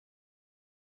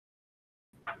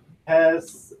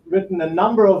has written a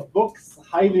number of books.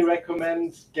 Highly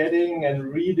recommend getting and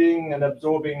reading and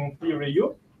absorbing theory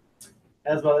U,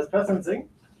 as well as presencing.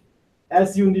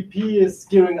 As UNDP is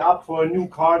gearing up for a new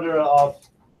cadre of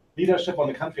leadership on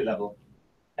the country level,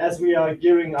 as we are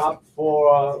gearing up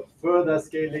for further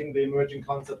scaling the emerging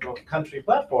concept of country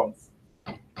platforms,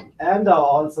 and are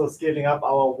also scaling up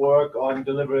our work on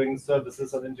delivering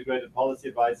services on integrated policy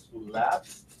advice through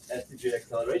labs, SDG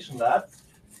acceleration labs.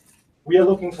 We are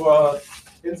looking for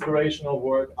inspirational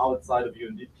work outside of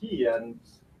UNDP, and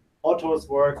Otto's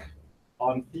work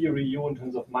on theory U in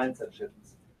terms of mindset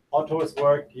shifts. Otto's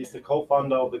work, he's the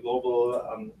co-founder of the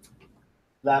global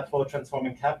lab for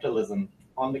transforming capitalism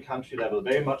on the country level,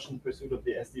 very much in pursuit of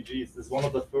the SDGs. This is one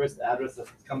of the first addresses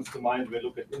that comes to mind when we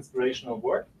look at inspirational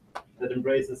work that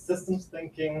embraces systems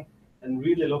thinking and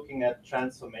really looking at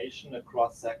transformation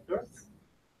across sectors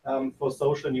for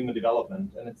social and human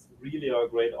development. And it's really our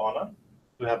great honor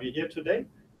to have you here today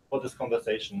for this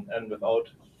conversation. And without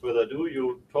further ado,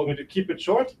 you told me to keep it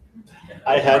short.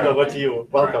 I hand over to you.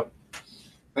 Welcome.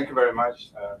 Thank you very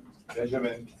much,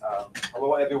 Benjamin.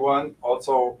 Hello, everyone,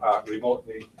 also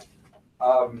remotely.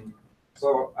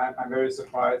 So I'm very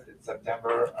surprised. It's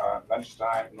September,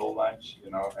 lunchtime, no lunch,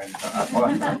 and I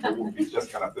thought it would be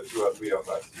just kind of the 2 or 3 of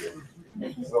us here.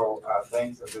 So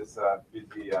thanks for this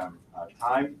busy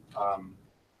time,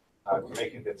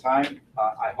 making the time.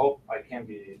 I hope I can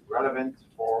be relevant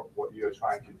for what you're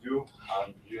trying to do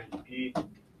on UNDP.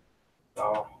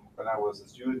 So when I was a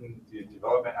student, the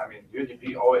development,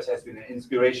 UNDP always has been an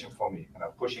inspiration for me, kind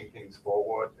of pushing things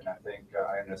forward. And I think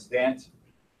I understand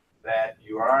that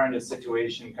you are in a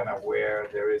situation kind of where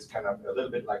there is kind of a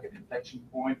little bit like an inflection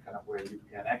point, kind of where you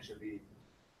can actually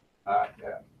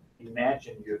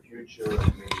imagine your future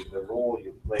and maybe the role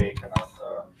you play kind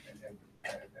of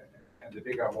and the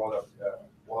bigger world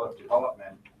of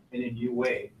development in a new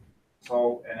way.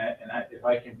 So, if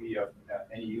I can be of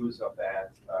any use of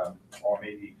that, or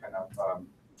maybe kind of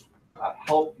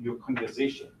help your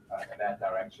conversation in that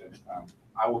direction,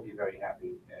 I would be very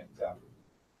happy. And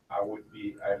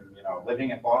I'm living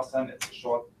in Boston. It's a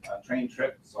short train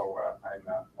trip, so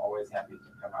I'm always happy to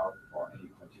come out for any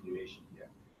continuation here,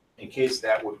 in case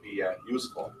that would be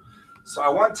useful. So I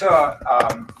want to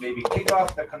maybe kick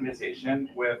off the conversation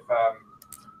with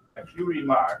a few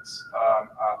remarks,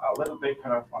 a little bit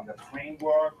kind of on the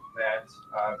framework that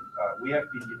we have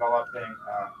been developing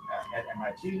at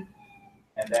MIT,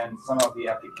 and then some of the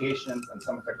applications and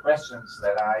some of the questions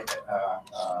that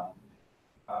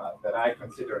I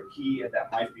consider key and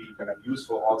that might be kind of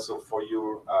useful also for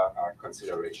your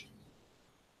consideration.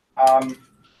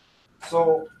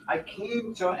 So I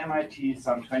came to MIT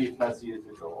some 20 plus years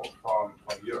ago from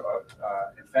Europe,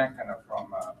 in fact, kind of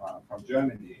from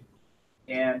Germany.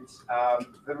 And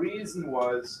the reason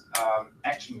was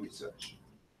action research.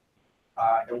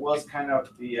 It was kind of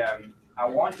I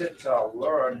wanted to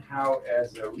learn how,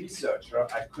 as a researcher,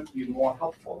 I could be more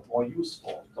helpful, more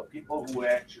useful to people who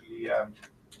actually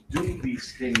do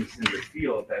these things in the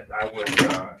field that I was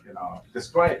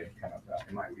describing kind of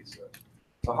in my research.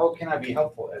 So how can I be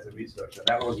helpful as a researcher?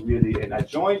 That was really, and I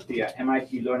joined the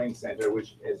MIT Learning Center,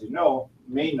 which, as you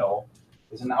may know,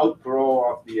 is an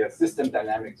outgrow of the system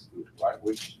dynamics group, right?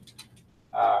 Which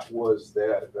was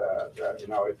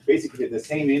it's basically the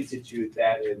same institute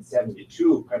that in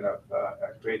 '72 kind of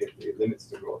created the Limits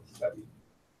to Growth study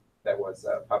that was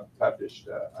published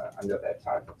under that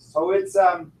title. So it's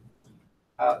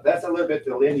that's a little bit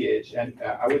the lineage, and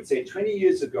I would say 20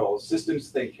 years ago, systems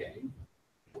thinking,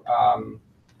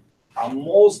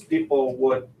 most people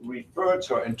would refer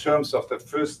to in terms of the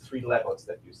first 3 levels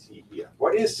that you see here.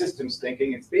 What is systems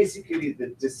thinking? It's basically the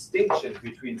distinction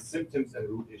between symptoms and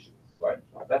root issues, right?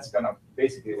 That's kind of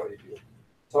basically what you do.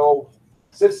 So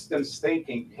systems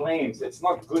thinking claims it's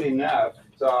not good enough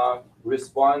to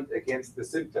respond against the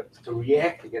symptoms, to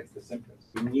react against the symptoms.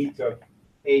 You need to,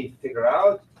 A, figure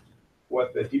out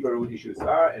what the deeper root issues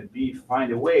are, and B,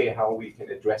 find a way how we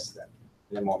can address them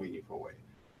in a more meaningful way.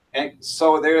 And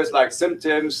so there's like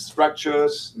symptoms,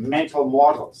 structures, mental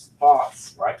models,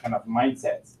 thoughts, right, kind of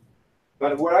mindsets.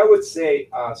 But what I would say,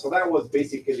 so that was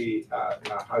basically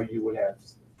how you would have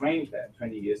framed that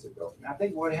 20 years ago. And I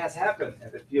think what has happened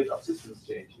in the field of systems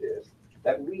change is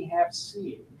that we have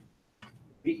seen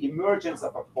the emergence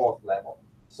of a 4th level.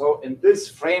 So in this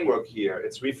framework here,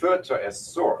 it's referred to as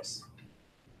source.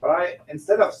 But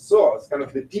instead of source, kind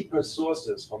of the deeper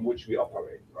sources from which we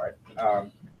operate, right?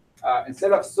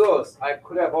 Instead of source, I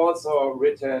could have also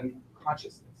written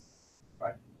consciousness,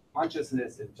 right?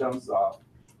 Consciousness in terms of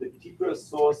the deeper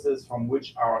sources from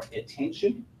which our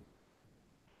attention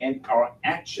and our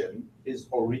action is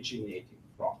originating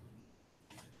from.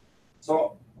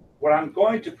 So what I'm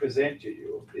going to present to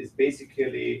you is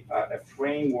basically a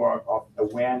framework of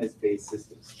awareness-based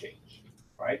systems change,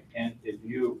 right? And if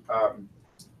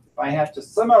I have to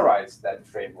summarize that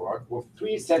framework with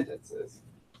 3 sentences,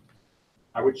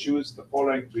 I would choose the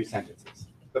following 3 sentences.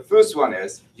 The first one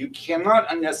is, you cannot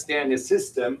understand a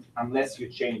system unless you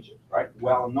change it, right?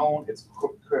 Well known, it's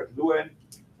Kurt Lewin,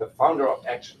 the founder of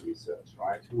Action Research,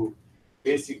 right? Who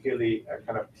basically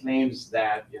kind of claims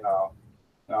that,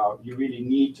 you really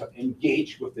need to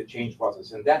engage with the change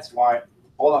process. And that's why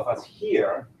all of us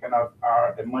here kind of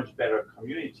are a much better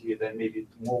community than maybe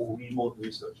more remote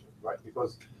researchers, right?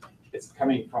 Because it's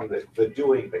coming from the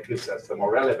doing that gives us the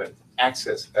more relevant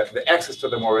access, the access to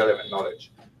the more relevant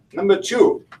knowledge. Number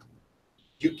 2,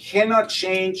 you cannot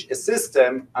change a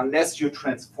system unless you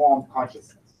transform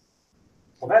consciousness.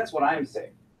 So that's what I'm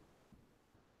saying.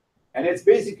 And it's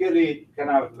basically kind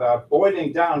of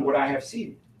boiling down what I have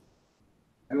seen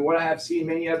and what I have seen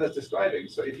many others describing.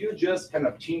 So if you just kind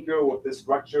of tinker with the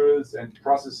structures and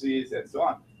processes and so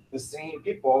on, the same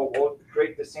people will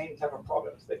create the same type of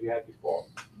problems that you had before.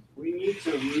 We need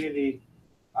to really,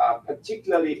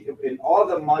 particularly in all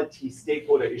the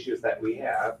multi-stakeholder issues that we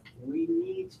have, we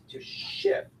need to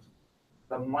shift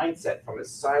the mindset from a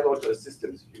silo to a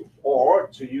systems view, or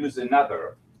to use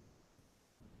another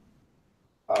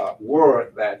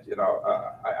word that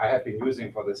I have been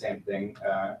using for the same thing.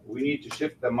 We need to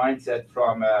shift the mindset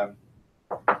from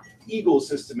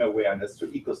ecosystem awareness to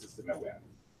ecosystem awareness.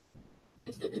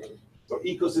 So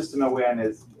ecosystem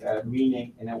awareness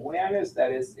meaning an awareness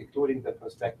that is including the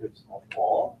perspectives of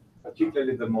all,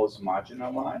 particularly the most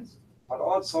marginalized, but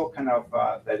also kind of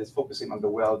that is focusing on the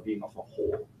well-being of a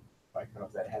whole, right? Kind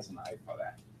of that has an eye for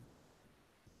that.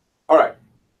 All right,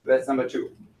 that's number 2.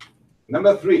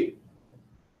 Number 3.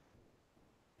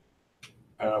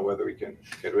 I don't know whether we can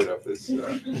get rid of this.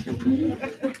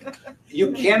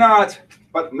 You cannot,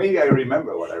 but maybe I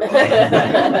remember what I wrote.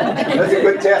 That's a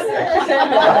good test,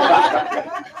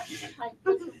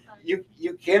 actually.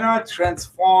 You cannot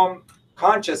transform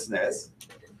consciousness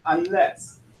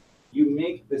unless you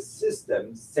make the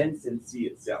system sense and see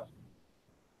itself.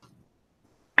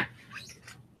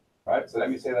 Right? So let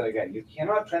me say that again. You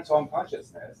cannot transform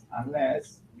consciousness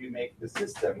unless you make the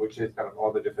system, which is kind of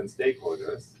all the different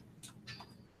stakeholders.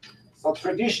 So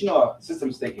traditional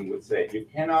systems thinking would say you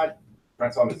cannot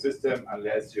transform the system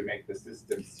unless you make the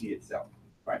system see itself,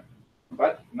 right?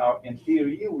 But now in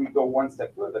theory, we go one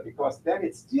step further, because then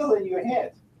it's still in your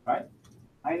head, right?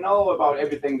 I know about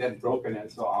everything that's broken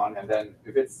and so on, and then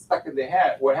if it's stuck in the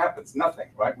head, what happens? Nothing,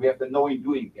 right? We have the knowing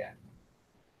doing again.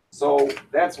 So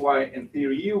that's why in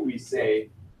theory we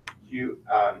say you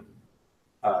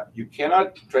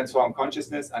cannot transform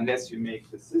consciousness unless you make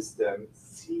the system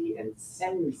see and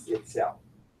sense itself.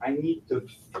 I need to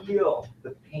feel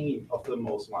the pain of the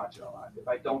most marginalized. If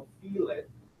I don't feel it,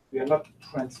 we are not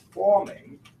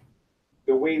transforming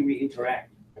the way we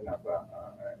interact in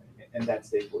that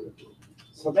stakeholder group.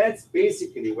 So that's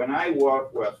basically when I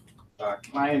work with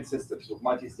client systems, with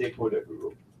multi-stakeholder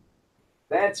group,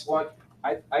 that's what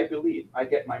I believe I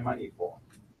get my money for,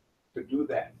 to do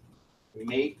that.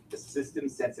 Make the system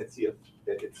sense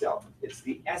itself. It's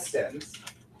the essence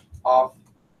of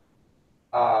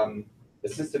the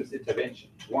system's intervention.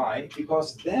 Why?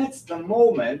 Because that's the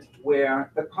moment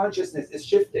where the consciousness is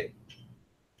shifting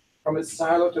from a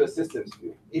silo to a systems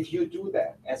view. If you do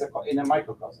that in a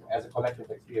microcosm, as a collective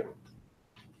experience.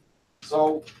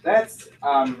 So that's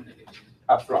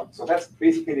upfront. So that's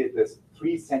basically this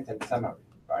 3-sentence summary,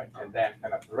 right? And then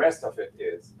kind of the rest of it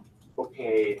is,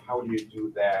 okay, how do you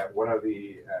do that? What are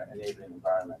the enabling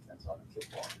environments and so on and so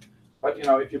forth? But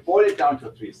if you boil it down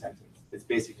to 3 sentences, it's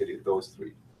basically those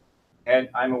 3. And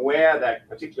I'm aware that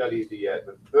particularly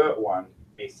the third one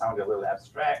may sound a little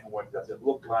abstract, and what does it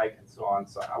look like and so on.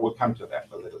 So I will come to that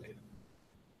a little later.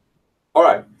 All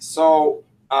right, so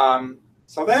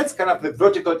so that's kind of the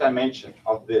vertical dimension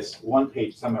of this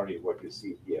 1-page summary, what you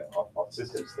see here of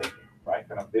systems thinking, right?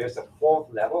 Kind of there's a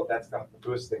 4th level. That's kind of the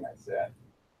first thing I said.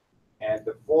 And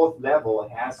the 4th level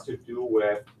has to do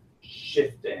with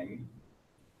shifting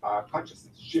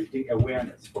consciousness, shifting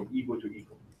awareness from ego to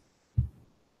ego.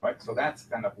 Right? So that's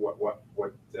kind of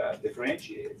what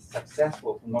differentiates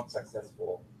successful from not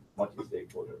successful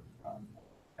multi-stakeholder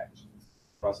actions,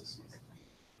 processes.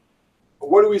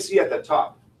 What do we see at the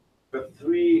top? The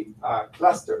 3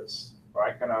 clusters,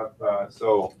 right? Kind of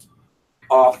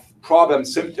of problem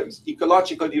symptoms: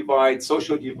 ecological divide,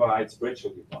 social divide,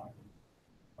 spiritual divide.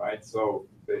 Right? So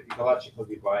the ecological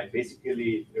divide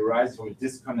basically arises from a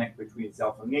disconnect between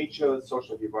self and nature.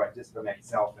 Social divide, disconnect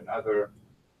self and other.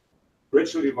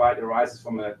 Spiritual divide arises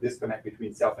from a disconnect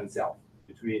between self and self,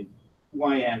 between who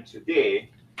I am today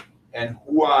and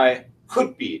who I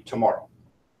could be tomorrow.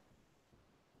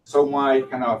 So my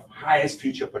kind of highest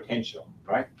future potential,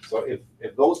 right? So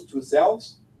if those two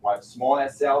selves, my small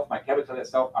s self, my capital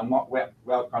S self, are not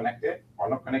well connected or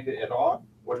not connected at all,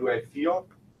 what do I feel?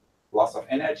 Loss of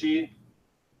energy,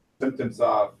 symptoms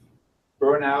of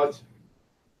burnout,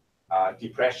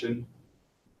 depression,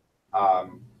 or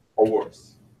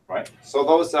worse, right? So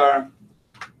those are,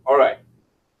 all right.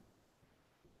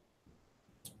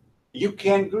 You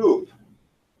can group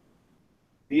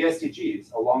the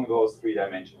SDGs along those three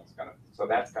dimensions, kind of. So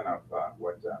that's kind of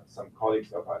what some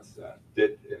colleagues of us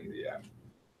did in the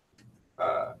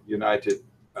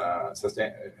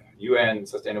UN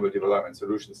Sustainable Development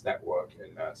Solutions Network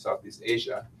in Southeast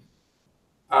Asia.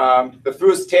 The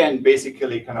first 10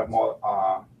 basically kind of more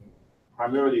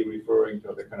primarily referring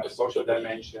to the kind of social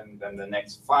dimension, then the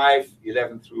next 5,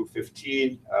 11 through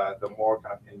 15, the more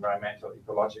kind of environmental,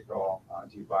 ecological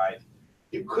divide.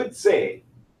 You could say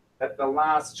that the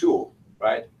last 2,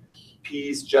 right,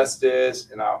 peace, justice,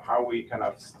 how we kind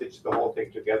of stitch the whole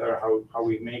thing together, how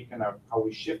we make how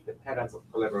we shift the patterns of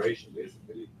collaboration,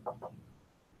 basically.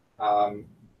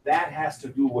 That has to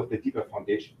do with the deeper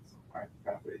foundations, right?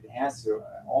 Kind of, it has to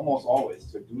almost always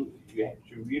to do.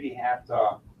 You really have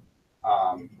to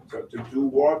do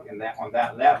work on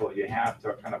that level. You have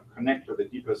to kind of connect to the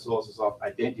deeper sources of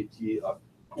identity, of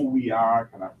who we are,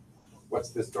 kind of what's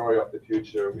the story of the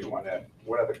future.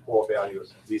 What are the core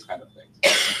values? These kind of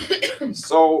things.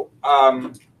 So,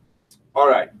 all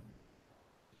right.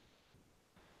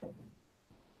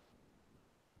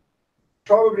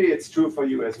 Probably it's true for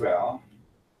you as well.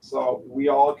 So we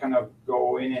all kind of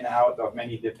go in and out of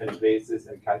many different places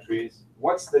and countries.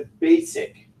 What's the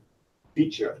basic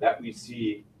feature that we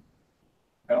see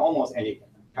in almost any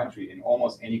country, in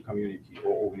almost any community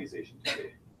or organization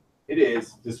today? It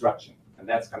is disruption. And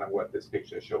that's kind of what this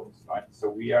picture shows, right? So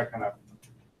we are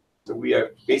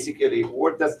basically,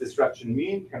 what does disruption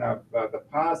mean? Kind of the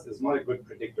past is not a good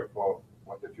predictor for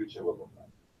what the future will look like,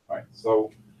 right?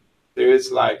 So there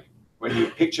is like, when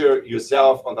you picture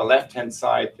yourself on the left-hand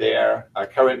side there,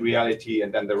 current reality,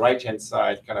 and then the right-hand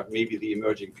side, kind of maybe the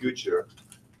emerging future,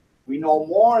 we know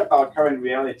more about current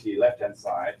reality, left-hand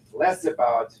side, less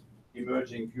about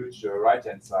emerging future,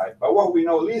 right-hand side. But what we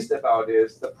know least about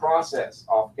is the process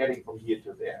of getting from here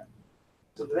to there.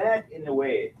 So that, in a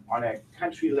way, on a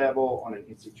country level, on an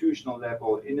institutional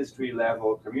level, industry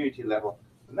level, community level,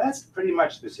 that's pretty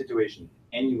much the situation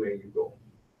anywhere you go.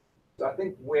 So I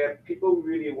think where people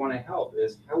really want to help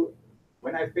is how,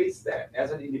 when I face that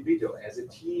as an individual, as a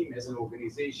team, as an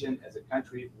organization, as a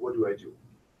country, what do I do?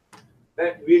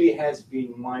 That really has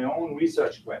been my own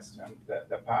research question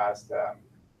the past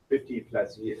 50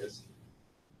 plus years,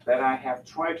 that I have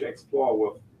tried to explore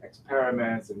with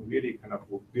experiments and really kind of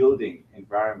building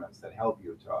environments that help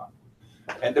you to.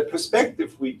 And the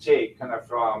perspective we take kind of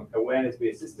from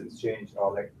awareness-based systems change,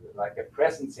 or like a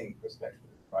presencing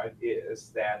perspective, right, is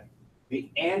that the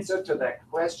answer to that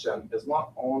question is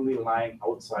not only lying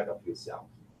outside of yourself.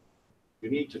 You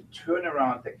need to turn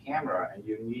around the camera and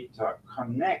you need to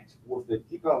connect with the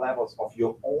deeper levels of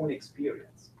your own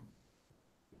experience.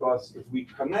 Because if we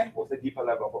connect with the deeper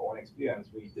level of our own experience,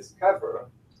 we discover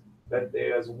that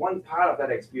there's one part of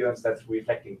that experience that's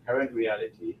reflecting current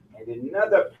reality, and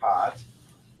another part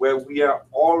where we are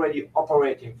already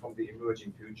operating from the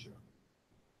emerging future.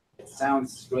 It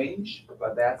sounds strange,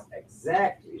 but that's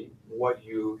exactly what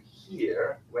you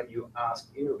hear when you ask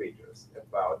innovators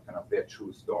about kind of their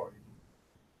true story.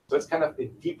 So it's kind of a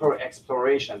deeper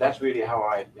exploration. That's really how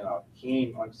I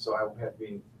came on. So I have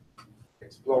been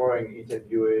exploring,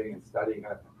 interviewing, and studying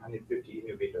 150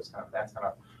 innovators. That's kind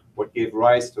of what gave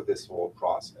rise to this whole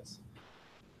process.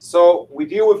 So we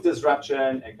deal with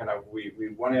disruption, and kind of we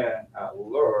want to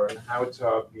learn how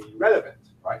to be relevant,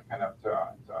 right? Kind of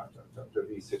to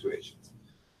these situations.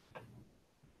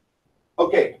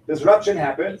 Okay, disruption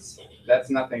happens. That's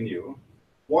nothing new.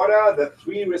 What are the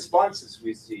 3 responses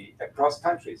we see across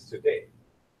countries today?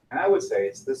 And I would say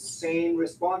it's the same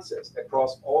responses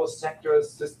across all sectors,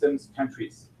 systems,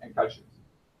 countries, and cultures.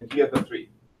 And here are the 3.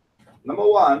 Number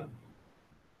 1,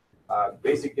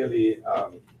 basically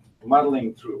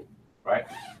muddling through, right?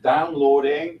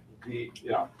 Downloading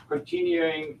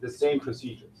continuing the same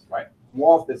procedures, right?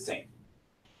 More of the same.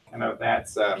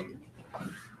 That's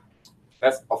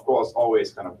of course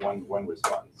always kind of one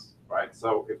response, right?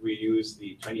 So if we use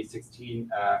the 2016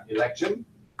 election,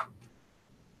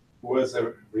 who was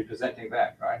representing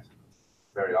that, right?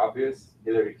 Very obvious,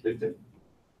 Hillary Clinton.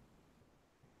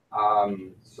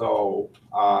 And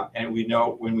we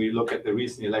know when we look at the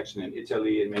recent election in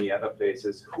Italy and many other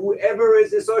places, whoever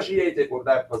is associated with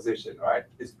that position, right,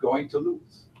 is going to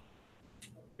lose.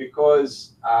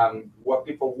 Because what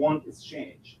people want is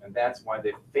change, and that's why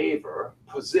they favor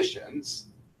positions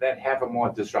that have a more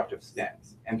disruptive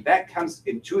stance. And that comes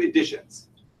in two editions,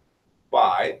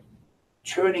 by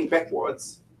turning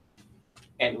backwards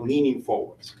and leaning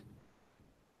forwards.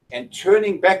 And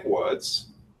turning backwards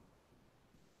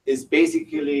is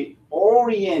basically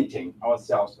orienting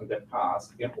ourselves in the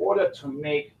past in order to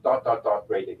make ...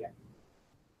 great again.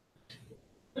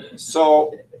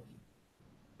 So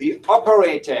the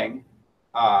operating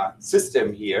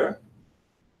system here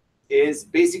is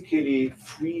basically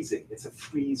freezing. It's a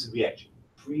freeze reaction,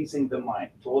 freezing the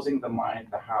mind, closing the mind,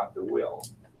 the heart, the will,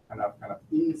 kind of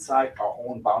inside our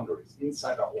own boundaries,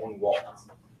 inside our own walls.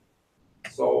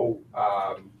 So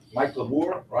Michael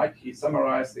Moore, right, he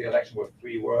summarized the election with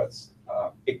 3 words: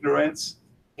 ignorance,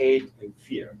 hate, and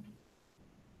fear.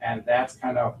 And that's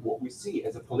kind of what we see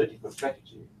as a political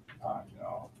strategy,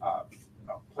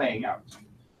 playing out.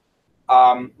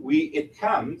 It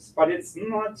comes, but it's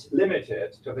not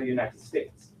limited to the United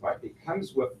States, right? It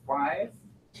comes with 5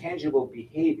 tangible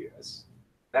behaviors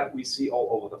that we see all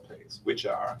over the place, which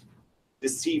are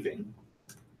deceiving,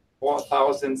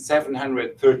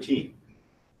 4,713.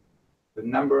 The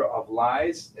number of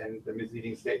lies and the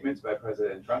misleading statements by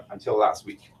President Trump until last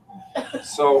week.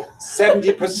 So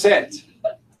 70%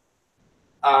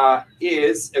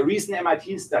 is a recent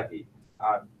MIT study.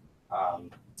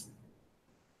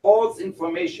 False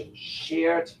information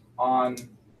shared on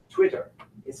Twitter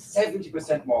is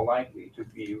 70% more likely to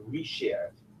be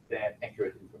reshared than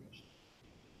accurate information.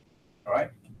 All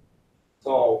right?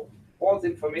 So false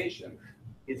information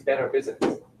is better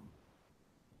business.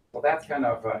 So that's kind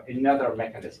of another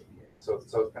mechanism here. So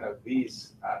kind of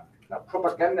these, now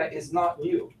propaganda is not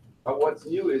new, but what's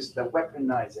new is the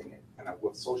weaponizing it, kind of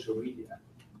with social media,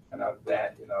 kind of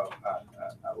that,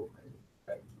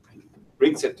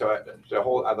 brings it to a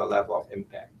whole other level of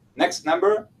impact. Next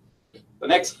number, the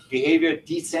next behavior,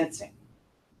 desensing,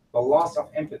 the loss of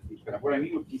empathy. Kind of what I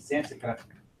mean with desensing, kind of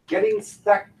getting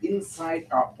stuck inside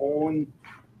our own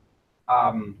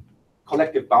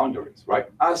collective boundaries, right?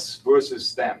 Us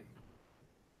versus them.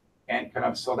 And kind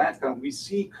of, so that's kind of, we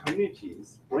see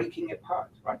communities breaking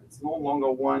apart, right? It's no longer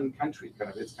one country,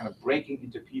 kind of, it's kind of breaking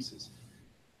into pieces.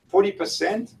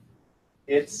 40%,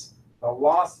 it's the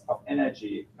loss of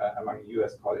energy among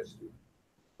US college students.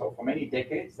 So for many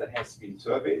decades, that has been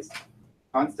surveys,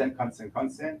 constant.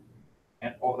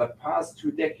 And over the past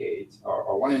 2 decades,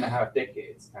 or 1.5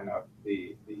 decades, kind of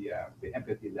the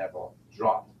empathy level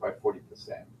dropped by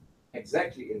 40%,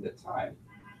 exactly in the time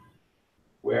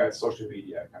where social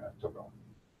media kind of took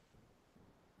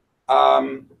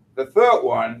on. The third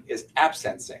one is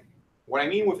absencing. What I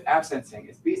mean with absencing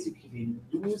is basically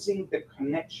losing the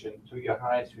connection to your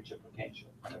highest future potential,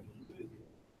 kind of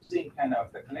losing kind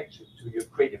of the connection to your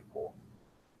creative core,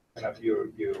 kind of your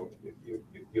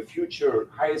future,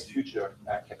 highest future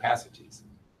capacities.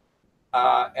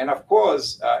 And of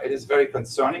course, it is very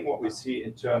concerning what we see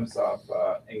in terms of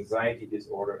anxiety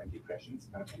disorder and depressions,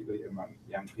 kind of particularly among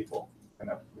young people. Kind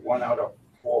of 1 out of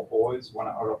 4 boys, 1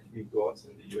 out of 3 girls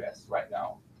in the US right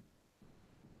now.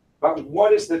 But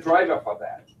what is the driver for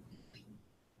that?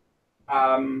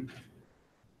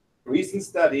 Recent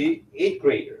study, 8th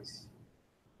graders,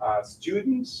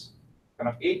 students, kind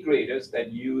of 8th graders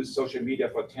that use social media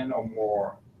for 10 or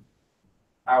more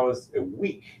hours a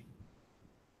week,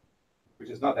 which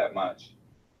is not that much,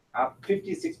 are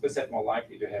 56% more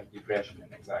likely to have depression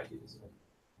and anxiety disorder.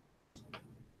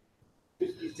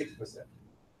 56%.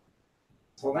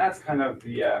 So that's kind of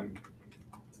the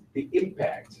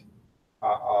impact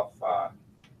of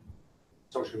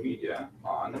social media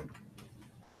on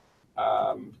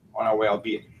our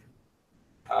well-being.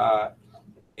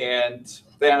 And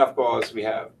then, of course, we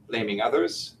have blaming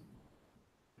others,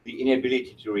 the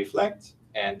inability to reflect,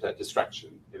 and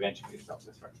destruction, eventually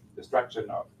self-destruction. Destruction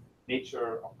of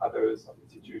nature, of others, of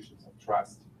institutions, of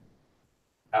trust,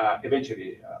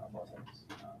 eventually of ourselves.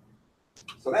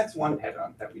 So that's one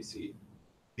pattern that we see.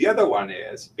 The other one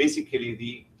is basically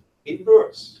the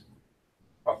inverse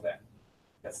of that.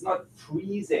 That's not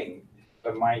freezing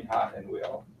the mind, heart, and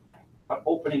will, but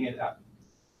opening it up.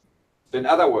 So in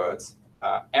other words,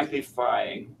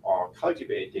 amplifying or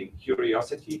cultivating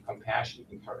curiosity, compassion,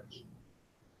 and courage.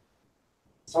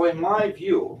 So in my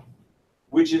view,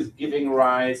 which is giving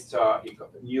rise to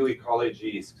new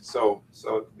ecologies, so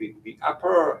the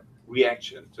upper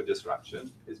reaction to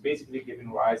disruption is basically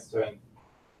giving rise to an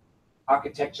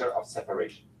architecture of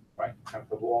separation. right? Kind of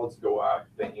the walls go up,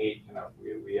 the hate, kind of,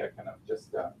 we are kind of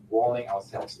just walling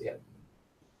ourselves in.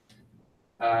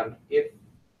 If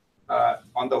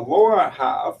on the lower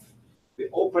half, the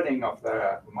opening of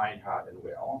the mind, heart, and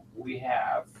will, we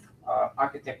have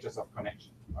architectures of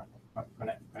connection,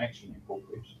 connection and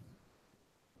co-creation.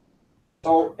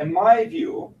 So, in my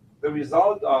view, the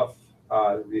result of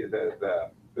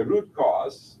the root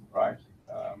cause, right,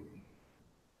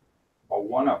 or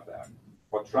one of them,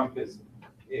 for Trumpism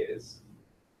is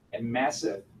a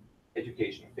massive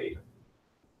education failure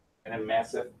and a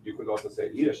massive, you could also say,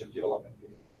 leadership development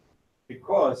failure,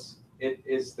 because it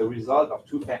is the result of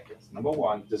two factors. Number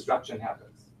one, disruption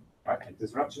happens, right? And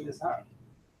disruption is hard.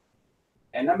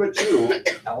 And number two,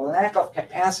 a lack of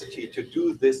capacity to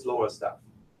do this lower stuff,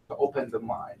 to open the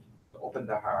mind, to open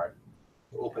the heart,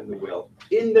 to open the will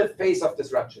in the face of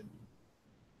disruption,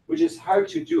 which is hard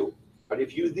to do. But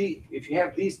if you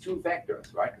have these two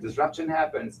factors, right, disruption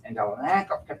happens and a lack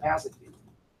of capacity,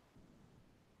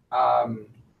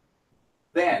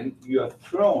 then you are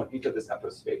thrown into this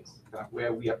upper space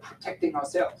where we are protecting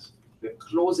ourselves. We're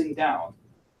closing down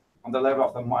on the level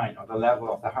of the mind, on the level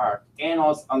of the heart, and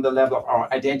also on the level of our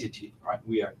identity, right?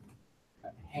 We are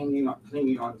hanging on,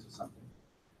 clinging on to something.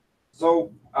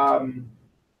 So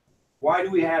why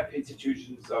do we have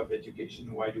institutions of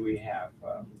education? Why do we have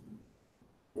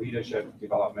leadership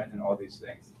development and all these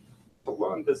things? To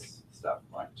learn this stuff,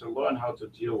 right? To learn how to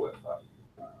deal with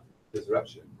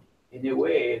disruption in a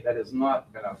way that is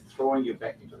not kind of throwing you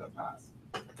back into the past.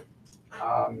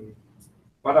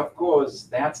 But of course,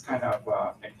 that's kind of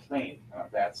a claim.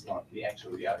 That's not the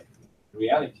actual reality. In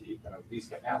reality, kind of these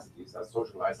capacities are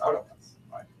socialized out of us,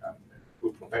 right?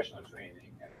 Through professional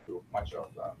training and through much of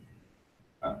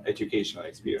educational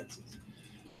experiences.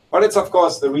 But it's of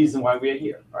course the reason why we're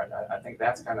here, right? I think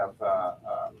that's kind of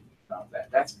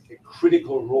that's a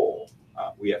critical role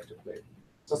we have to play.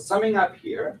 So summing up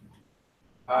here,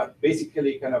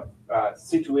 basically kind of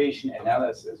situation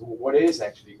analysis, what is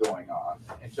actually going on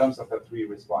in terms of the three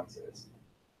responses.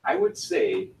 I would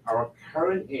say our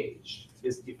current age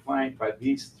is defined by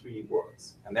these three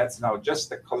words, and that's now just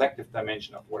the collective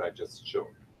dimension of what I just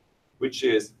showed, which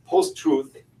is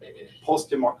post-truth,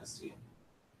 post-democracy,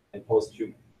 and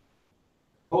post-human.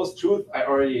 Post-truth, I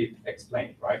already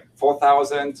explained, right?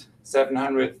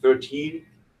 4,713,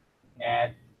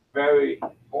 and very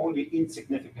only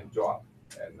insignificant drop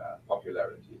in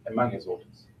popularity among his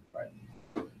voters, right?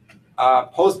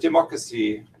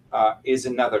 Post-democracy is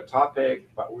another topic,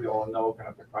 but we all know kind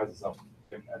of the crisis of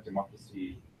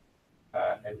democracy,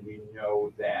 and we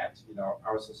know that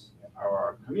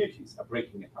our communities are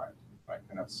breaking apart, right?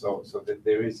 Kind of so that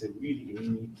there is a really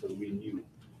need to renew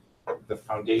the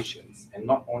foundations and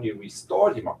not only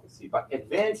restore democracy but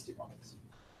advance democracy.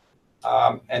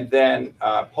 And then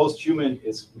post-human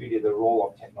is really the role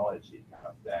of technology, kind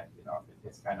of that,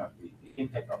 it's kind of the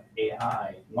impact of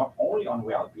AI, not only on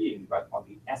well-being, but on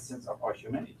the essence of our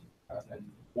humanity. And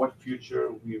what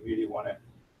future we really want to,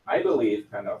 I believe,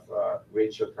 kind of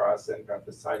Rachel Carson, kind of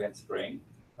the Silent Spring,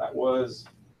 that was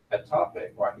a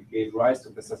topic, right? It gave rise to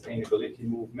the sustainability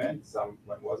movement,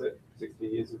 when was it, 60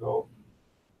 years ago,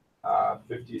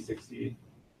 50, 60.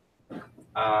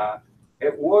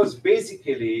 It was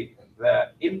basically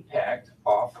the impact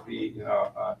of the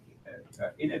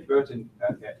inadvertent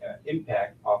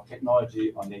impact of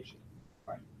technology on nature,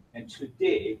 right? And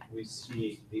today we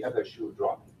see the other shoe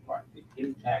dropping, right? The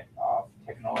impact of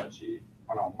technology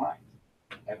on our mind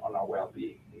and on our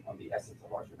well-being, on the essence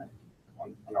of our humanity,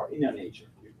 on our inner nature,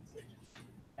 you can say.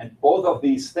 And both of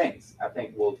these things, I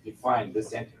think, will define this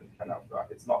sentiment. Kind of,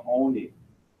 it's not only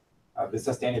the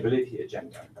sustainability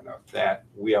agenda kind of, that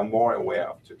we are more aware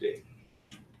of today.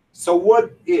 So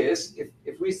what is,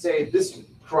 if we say this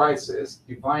crisis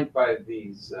defined by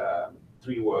these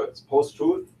three words,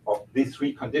 post-truth, of these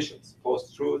three conditions,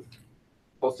 post-truth,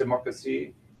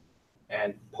 post-democracy,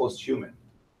 and post-human.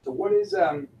 So what is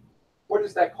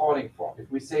that calling for?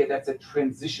 If we say that's a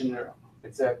transitional,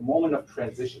 it's a moment of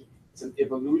transition. It's an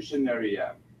evolutionary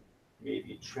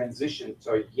maybe transition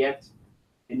to yet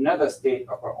another state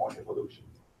of our own evolution.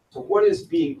 So what is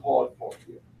being called for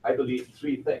here? I believe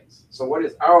three things. So what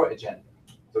is our agenda,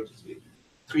 so to speak?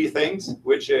 Three things,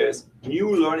 which is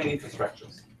new learning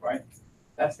infrastructures, right?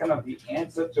 That's kind of the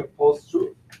answer to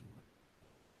post-truth.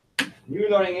 New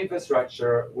learning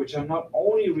infrastructure, which are not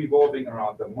only revolving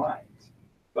around the mind,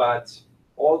 but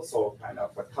also kind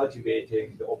of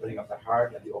cultivating the opening of the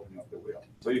heart and the opening of the will.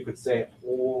 So you could say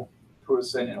whole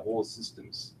person and whole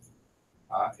systems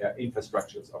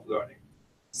infrastructures of learning.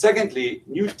 Secondly,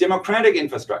 new democratic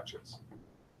infrastructures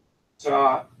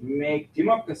to make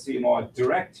democracy more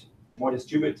direct, more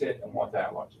distributed, and more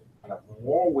dialogical. kind of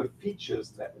more with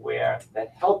features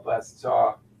that help us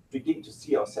to begin to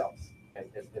see ourselves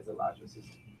as a larger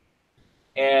system.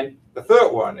 And the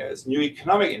third one is new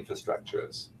economic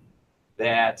infrastructures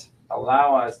that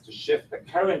allow us to shift the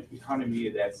current economy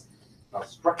that's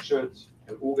structured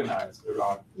and organized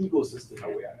around ecosystem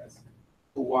awareness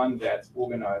to one that's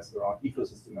organized around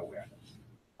ecosystem awareness,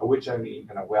 which I mean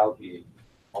kind of well-being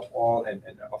of all and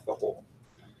of the whole.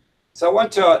 So I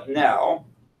want to now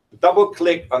double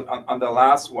click on the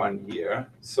last one here.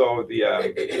 So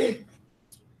the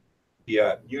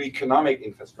new economic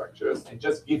infrastructures, and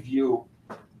just give you,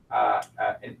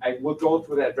 and I will go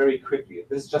through that very quickly.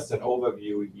 This is just an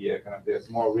overview here, kind of there's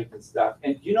more written stuff.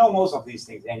 And you know most of these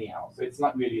things anyhow, so it's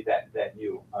not really that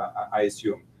new, I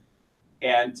assume.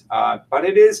 And but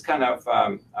it is kind of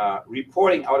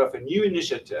reporting out of a new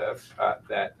initiative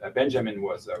that Benjamin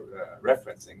was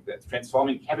referencing, the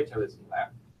Transforming Capitalism Lab.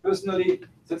 Personally,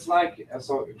 so it's like,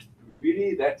 so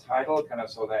really that title kind of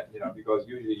so that, you know, because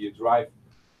usually you drive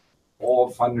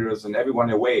all funders and everyone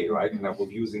away, right, kind of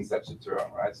with using such a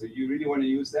term, right? So you really want to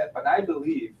use that. But I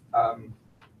believe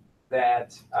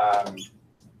that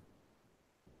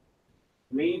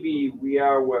maybe we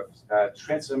are with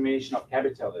transformation of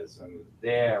capitalism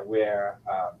there where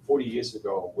 40 years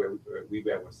ago where we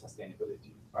were with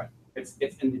sustainability, right? It's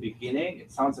in the beginning,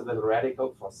 it sounds a little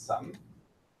radical for some,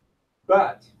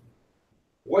 but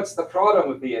what's the problem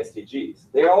with the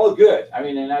SDGs? They're all good. I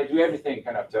mean, and I do everything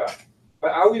kind of to,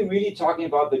 but are we really talking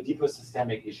about the deeper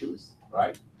systemic issues,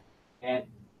 right? And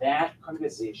that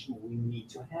conversation we need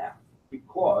to have,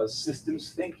 because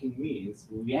systems thinking means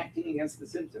reacting against the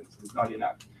symptoms is not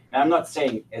enough. And I'm not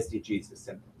saying SDGs is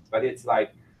symptoms, but it's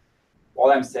like,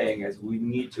 all I'm saying is we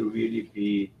need to really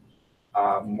be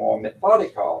more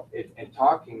methodical in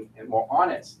talking and more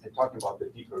honest in talking about the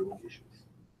deeper root issues.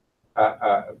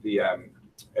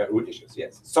 Root issues,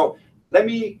 yes. So let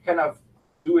me kind of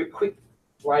do a quick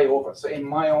flyover. So in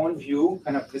my own view,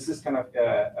 kind of this is kind of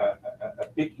a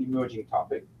big emerging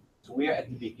topic. So we are at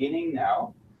the beginning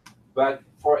now, but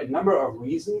for a number of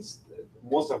reasons,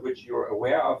 most of which you're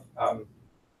aware of,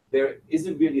 there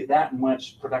isn't really that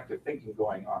much productive thinking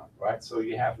going on, right? So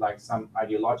you have like some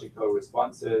ideological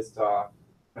responses to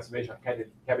transformation of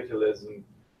capitalism,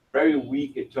 very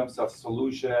weak in terms of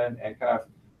solution, and kind of,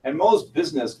 and most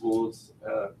business schools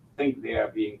think they are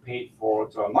being paid for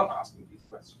to not asking these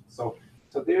questions. So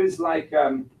there is like,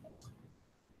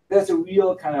 there's a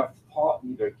real kind of thought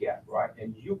leader gap, right?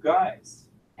 And you guys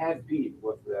have been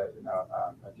with the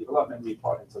development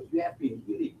report, and so you have been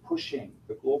really pushing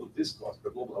the global discourse, the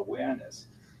global awareness,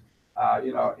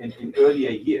 in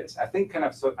earlier years. I think kind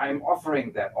of, so I'm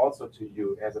offering that also to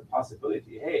you as a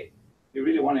possibility. Hey, if you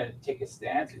really want to take a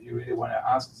stance, if you really want to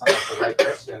ask some of the right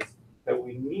questions that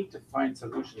we need to find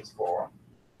solutions for,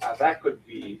 that could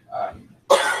be,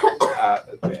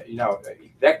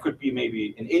 that could be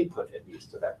maybe an input at least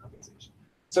to that conversation.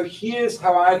 So here's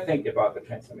how I think about the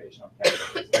transformation of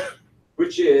capitalism,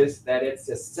 which is that it's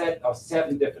a set of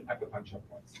 7 different acupuncture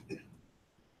points.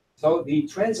 So the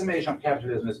transformation of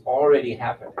capitalism is already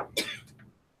happening,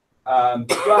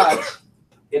 but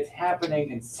it's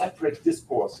happening in separate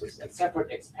discourses and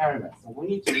separate experiments, and we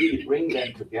need to really bring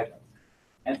them together.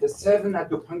 And the 7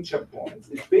 acupuncture points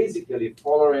is basically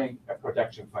following a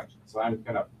production function. So I'm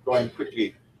kind of going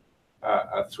quickly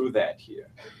through that here.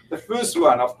 The first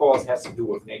one, of course, has to do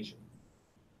with nature.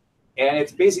 And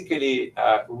it's basically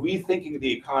rethinking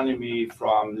the economy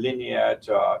from linear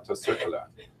to circular.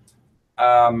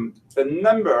 The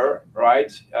number,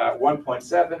 right,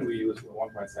 1.7, we use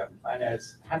 1.7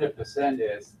 planets,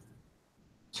 100% is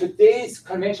today's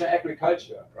conventional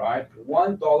agriculture, right?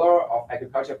 $1 of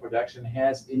agriculture production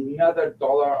has another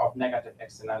 $1 of negative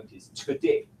externalities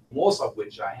today, most of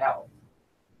which are health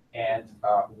and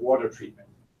water treatment.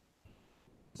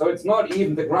 So it's not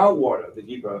even the groundwater, the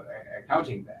deeper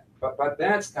accounting that, but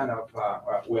that's kind of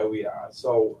where we are.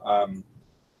 So,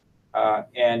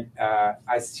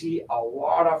 I see a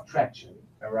lot of traction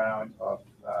around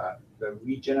the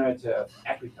regenerative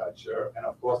agriculture, and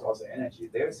of course also energy.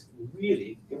 There's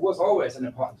really, it was always an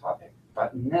important topic,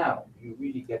 but now you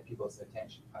really get people's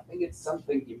attention. I think it's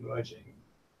something emerging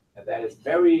that is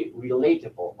very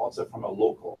relatable, also from a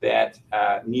local, that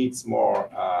needs more,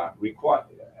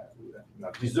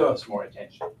 deserves more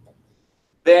attention.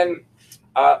 Then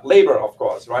labor, of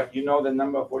course, right? You know the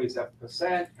number,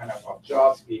 47% kind of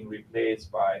jobs being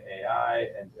replaced by AI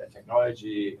and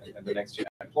technology and the next gen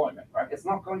employment, right? It's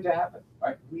not going to happen,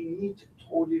 right? We need to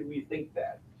totally rethink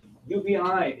that.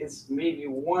 UBI is maybe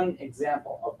one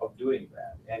example of doing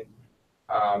that. And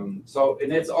So,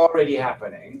 and it's already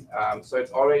happening. So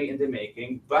it's already in the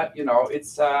making, but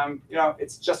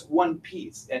it's just one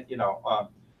piece, and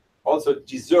also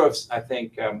deserves, I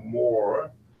think,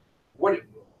 more. What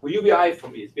UBI for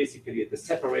me is basically the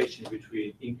separation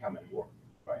between income and work,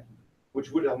 right?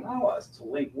 Which would allow us to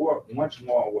link work much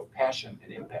more with passion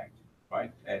and impact,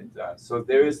 right? And so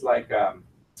there is like,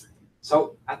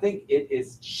 so I think it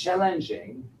is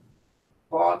challenging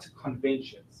thought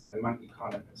conventions among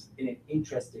economists in an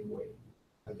interesting way.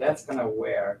 And that's kind of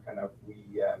where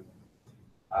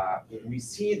we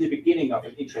see the beginning of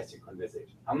an interesting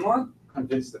conversation. I'm not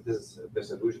convinced that this is the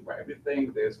solution for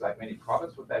everything. There's like many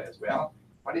problems with that as well,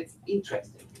 but it's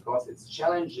interesting because it's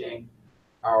challenging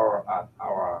our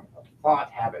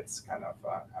thought habits,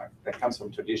 that comes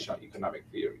from traditional economic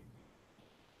theory.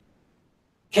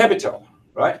 Capital,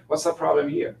 right? What's the problem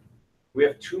here? We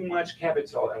have too much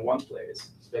capital in one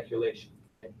place, speculation,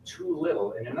 and too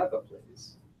little in another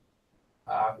place,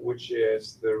 which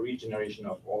is the regeneration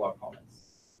of all our commons,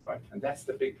 right? And that's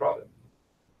the big problem.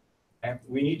 And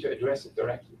we need to address it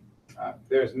directly.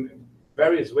 There's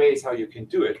various ways how you can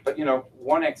do it, but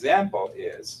one example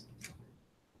is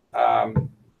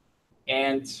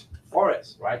Ant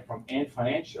Forest, right? From Ant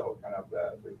Financial, kind of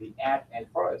the app Ant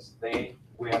Forest. They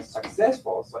were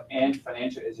successful. So Ant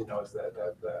Financial, as you know, is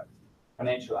the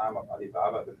financial arm of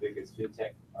Alibaba, the biggest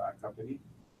fintech company.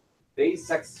 They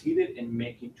succeeded in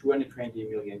making 220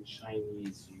 million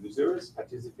Chinese users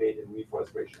participate in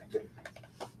reforestation activities.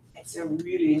 It's a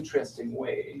really interesting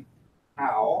way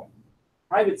how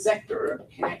private sector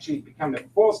can actually become a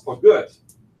force for good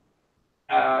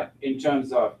in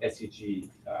terms of SEG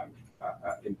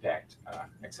impact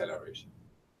acceleration.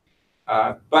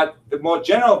 But the more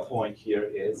general point here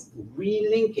is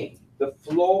relinking the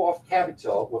flow of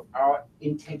capital with our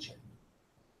intention,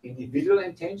 individual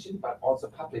intention, but also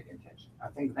public intention. I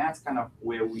think that's kind of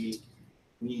where we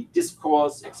need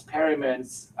discourse,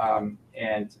 experiments,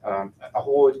 and a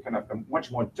whole kind of a much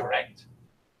more direct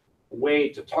way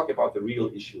to talk about the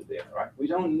real issue there, right? We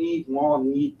don't need more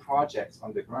neat projects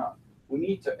on the ground. We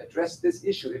need to address this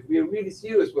issue if we are really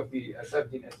serious with the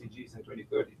 17 SDGs in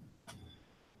 2030.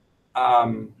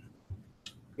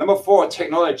 Number 4,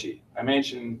 technology. I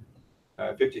mentioned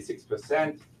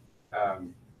 56%.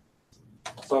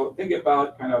 So think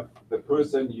about kind of the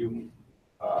person you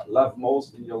love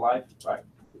most in your life, right?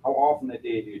 How often a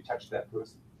day do you touch that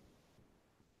person?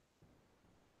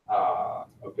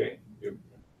 Okay, you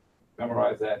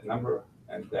memorize that number,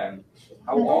 and then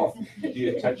how often do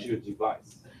you touch your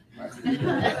device?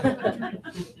 Right?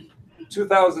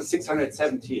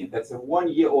 2,617, that's a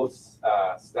 1-year-old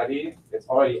study. It's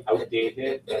already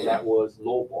outdated, and that was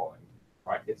lowballing,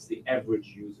 right? It's the average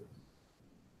user.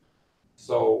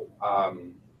 So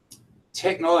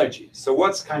technology. So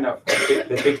what's kind of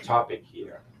the big topic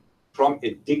here? From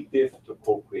addictive to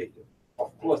co-creative.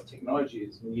 Of course, technology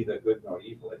is neither good nor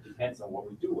evil. It depends on what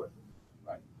we do with it,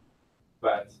 right?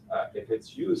 But if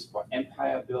it's used for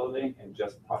empire building and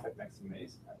just profit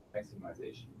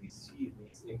maximization, we see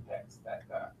these impacts that,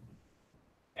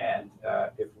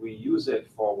 if we use it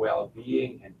for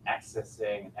well-being and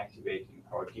accessing and activating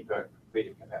our deeper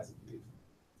creative capacities,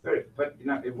 but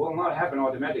it will not happen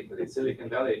automatically. Silicon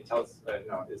Valley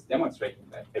is demonstrating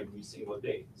that every single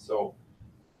day. So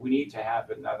we need to have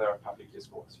another public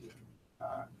discourse here,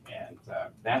 and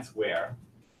that's where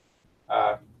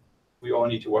we all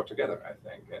need to work together, I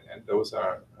think, and those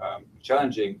are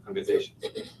challenging conversations.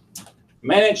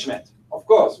 Management, of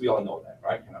course, we all know that,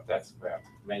 right? That's where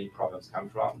many problems come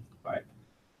from, right?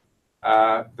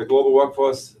 The global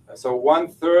workforce, so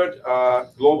 1/3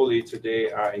 globally today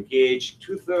are engaged,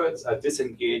 2/3 are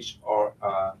disengaged or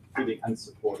feeling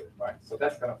unsupported, right? So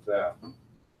that's kind of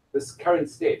this current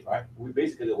state, right? We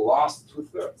basically lost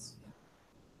 2/3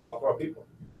 of our people.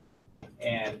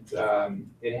 And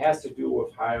it has to do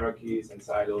with hierarchies and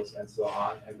silos and so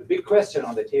on. And the big question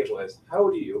on the table is, how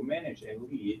do you manage and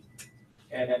lead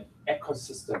in an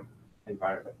ecosystem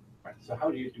environment? Right? So how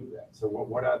do you do that? So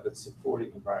what are the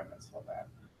supporting environments for that?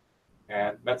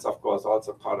 And that's, of course,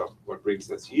 also part of what brings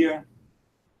us here.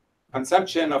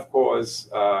 Consumption, of course,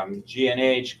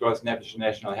 GNH, gross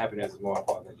national happiness, is more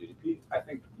important than GDP. I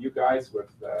think you guys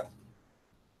with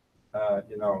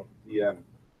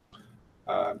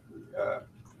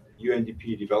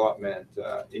UNDP development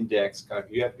index,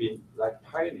 you have been like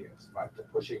pioneers, right, for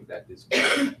pushing that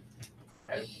discussion.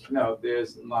 And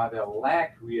there's not a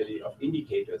lack really of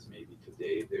indicators maybe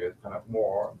today. There's kind of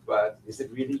more, but is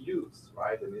it really used,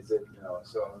 right? And is it,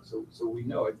 so we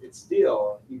know it's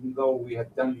still, even though we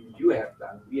have done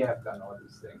all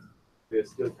these things,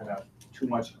 there's still kind of too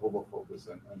much over focus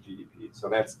on GDP. So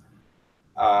that's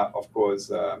of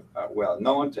course, well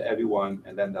known to everyone.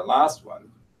 And then the last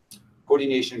one,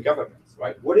 coordination governments,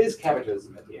 right? What is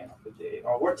capitalism at the end of the day?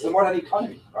 Or what's the modern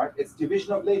economy, right? It's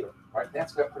division of labor, right?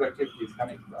 That's where productivity is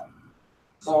coming from.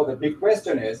 So the big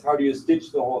question is, how do you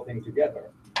stitch the whole thing together?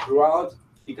 Throughout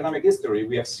economic history,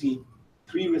 we have seen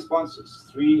three responses,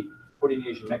 three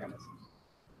coordination mechanisms.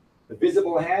 The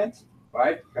visible hand,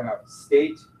 right, kind of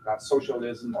state,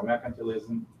 socialism or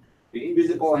mercantilism. The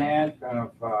invisible hand, kind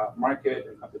of market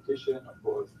and competition, of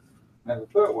course. And then the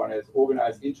third one is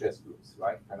organized interest groups,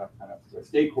 right, kind of the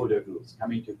stakeholder groups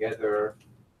coming together,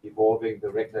 evolving the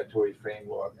regulatory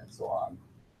framework and so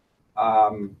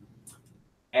on.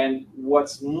 And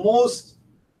what's most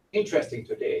interesting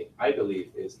today, I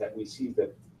believe, is that we see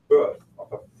the birth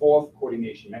of a fourth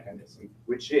coordination mechanism,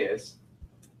 which is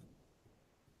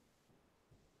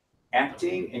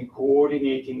acting and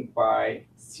coordinating by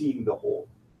seeing the whole.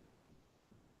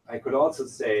 I could also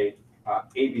say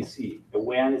ABC,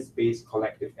 awareness-based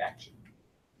collective action.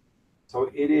 So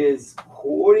it is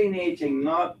coordinating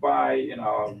not by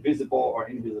visible or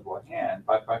invisible hand,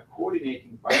 but by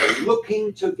coordinating by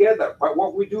looking together, by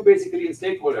what we do basically in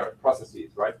stakeholder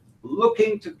processes, right?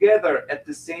 Looking together at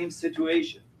the same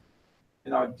situation,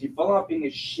 developing a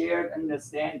shared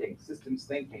understanding, systems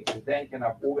thinking, and then kind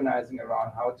of organizing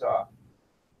around how to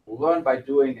learn by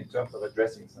doing in terms of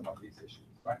addressing some of these issues,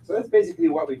 right? So that's basically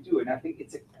what we do, and I think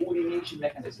it's a coordination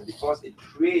mechanism because it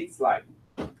creates like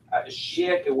a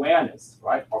shared awareness,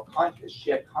 right, or a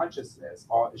shared consciousness,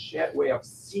 or a shared way of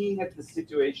seeing at the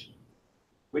situation,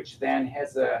 which then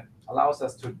allows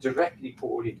us to directly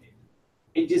coordinate.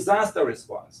 In disaster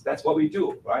response, that's what we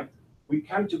do, right? We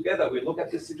come together, we look at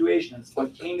the situation, and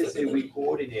spontaneously we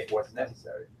coordinate what's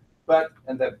necessary. But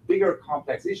in the bigger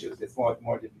complex issues, it's more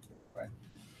difficult, right?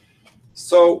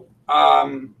 So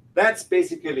that's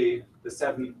basically the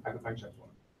 7 acupuncture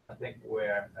points, I think,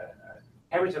 where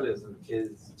capitalism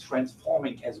is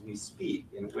transforming as we speak,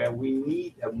 and where we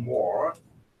need a more,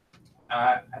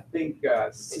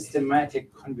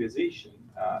 systematic conversation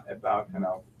about kind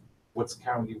of what's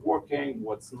currently working,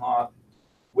 what's not,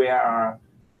 where are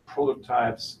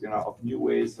prototypes, of new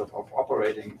ways of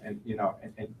operating, and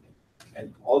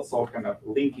and also kind of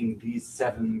linking these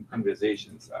 7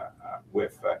 conversations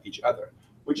with each other,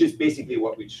 which is basically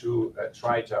what we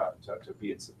try to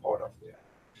be in support of there.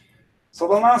 So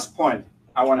the last point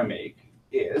I want to make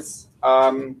is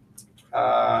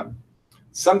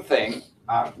something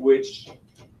which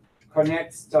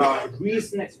connects to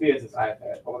recent experiences I've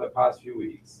had over the past few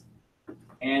weeks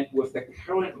and with the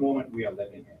current moment we are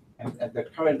living in, and the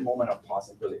current moment of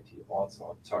possibility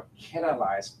also to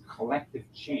catalyze collective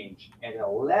change at a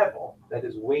level that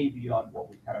is way beyond what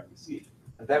we currently see,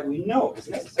 and that we know is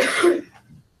necessary.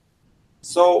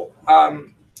 So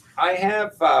I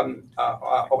have,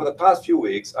 over the past few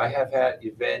weeks, I have had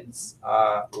events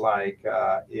like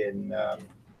in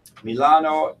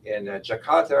Milano, in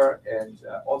Jakarta, and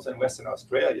also in Western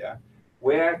Australia,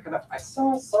 where kind of I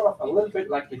saw sort of a little bit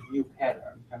like a new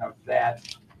pattern, kind of that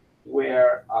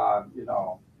where,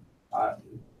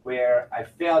 where I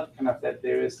felt kind of that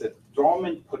there is a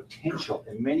dormant potential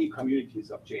in many communities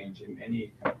of change, in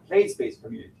many kind of place-based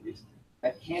communities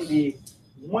that can be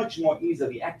much more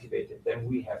easily activated than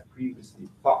we have previously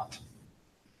thought.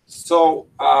 So,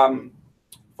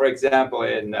 for example,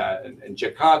 in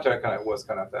Jakarta, kind of was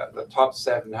kind of the top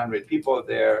 700 people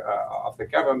there of the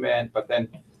government, but then,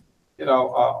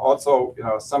 also,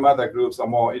 some other groups are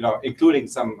more, including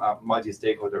some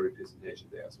multi-stakeholder representation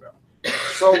there as well.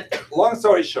 So, long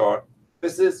story short,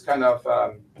 this is kind of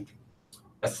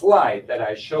a slide that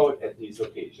I showed at these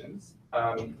occasions.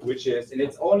 Which is, and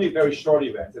it's only very short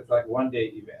events. It's like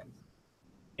one-day events.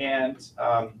 And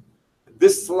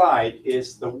this slide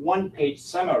is the one-page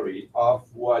summary of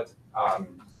what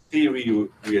theory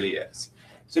really is.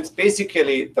 So it's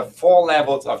basically the 4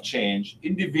 levels of change,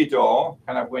 individual,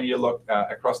 kind of when you look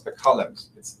across the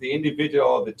columns. It's the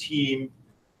individual, the team,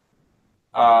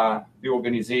 the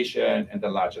organization, and the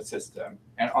larger system.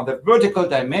 And on the vertical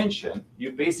dimension,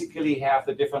 you basically have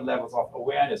the different levels of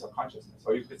awareness or consciousness,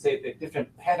 or you could say the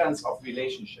different patterns of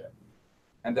relationship.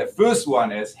 And the first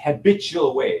one is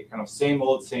habitual way, kind of same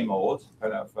old,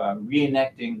 kind of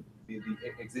reenacting the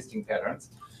existing patterns.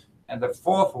 And the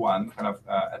fourth one, kind of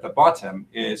at the bottom,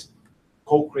 is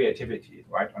co-creativity,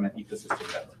 right, on an ecosystem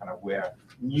level, kind of where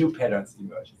new patterns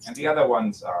emerge. And the other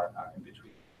ones are in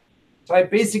between. So I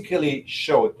basically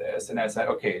showed this, and I said,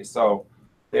 okay, so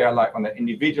they are like on the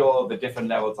individual, the different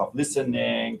levels of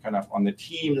listening, kind of on the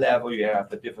team level, you have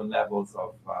the different levels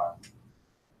of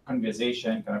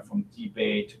conversation, kind of from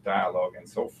debate to dialogue and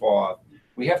so forth.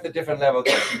 We have the different levels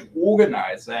of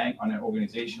organizing on an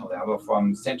organizational level,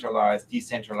 from centralized,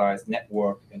 decentralized,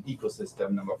 network, and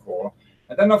ecosystem, number 4.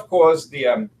 And then, of course,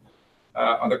 the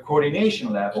on the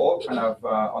coordination level, kind of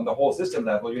on the whole system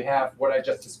level, you have what I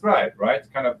just described, right?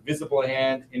 Kind of visible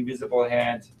hand, invisible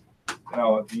hand, you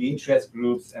know, the interest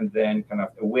groups, and then kind of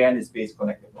awareness-based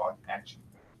collective action.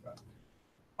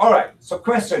 All right, so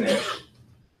question is,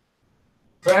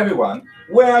 for everyone,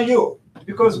 where are you?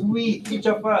 Because each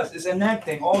of us is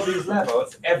enacting all these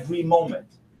levels every moment,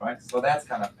 right? So that's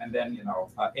kind of, and then, you know,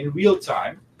 in real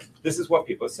time, this is what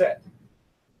people said.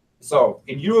 So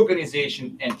in your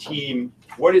organization and team,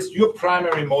 what is your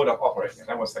primary mode of operating?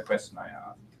 That was the question I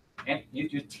asked. And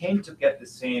you tend to get the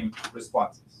same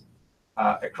responses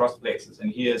across places.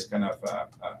 And here's kind of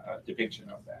a depiction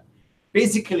of that.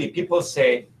 Basically, people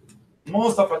say,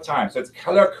 most of the time, so it's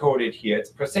color coded here,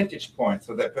 it's percentage points.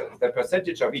 So the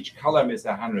percentage of each column is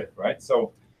 100, right?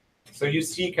 So you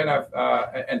see kind of,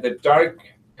 and the dark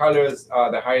colors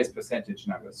are the highest percentage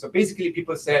numbers. So basically,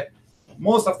 people said,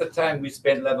 most of the time we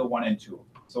spend level 1 and 2.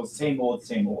 So same old,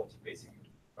 basically,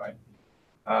 right?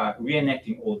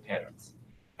 Reenacting old patterns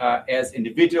as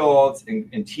individuals,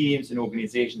 in teams, in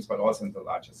organizations, but also in the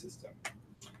larger system.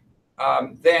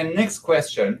 Then next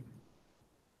question,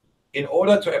 in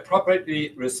order to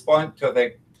appropriately respond to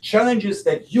the challenges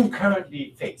that you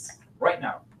currently face right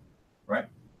now, right?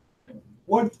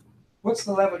 What's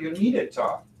the level you needed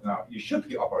to, you should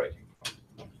be operating?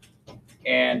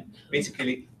 And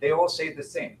basically, they all say the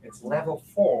same. It's level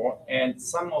 4 and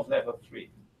some of level 3.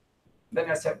 Then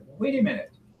I said, wait a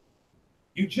minute.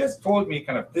 You just told me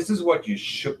kind of, this is what you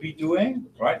should be doing,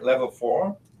 right? Level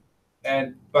 4.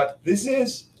 But this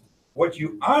is what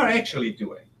you are actually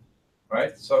doing,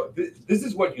 right? So this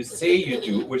is what you say you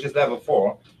do, which is level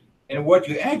 4. And what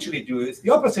you actually do is the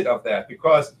opposite of that,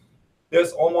 because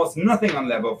there's almost nothing on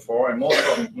level 4, and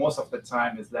most of the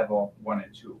time is level 1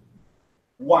 and 2.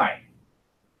 Why?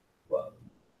 Well,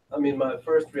 I mean, my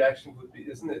first reaction would be,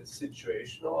 isn't it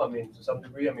situational? I mean, to some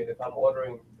degree, I mean, if I'm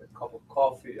ordering a cup of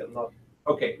coffee, I'm not.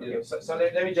 Okay. So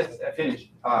let me just finish.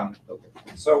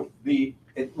 So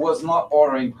it was not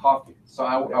ordering coffee. So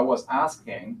I was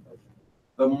asking,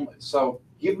 so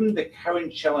given the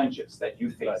current challenges that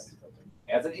you face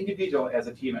as an individual, as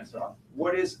a team, and so on,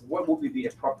 what would be the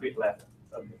appropriate level?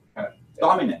 Kind of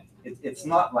dominant. It's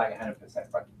not like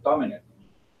 100%, but dominant.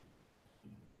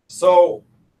 So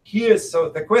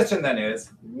the question then is,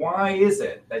 why is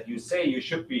it that you say you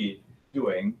should be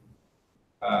doing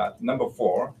number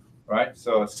 4, right?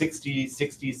 So 60,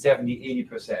 70,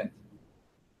 80%.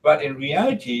 But in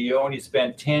reality, you only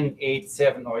spend 10, 8,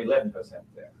 7, or 11%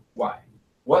 there. Why?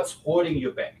 What's holding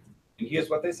you back? And here's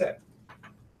what they said.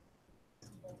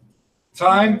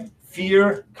 Time,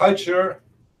 fear, culture,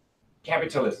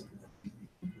 capitalism.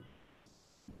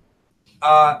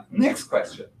 Next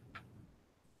question.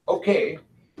 Okay,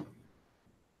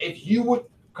 if you would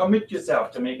commit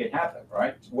yourself to make it happen,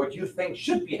 right? What you think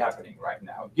should be happening right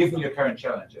now, given your current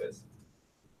challenges,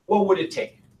 what would it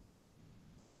take?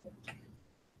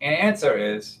 And answer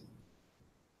is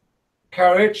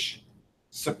courage,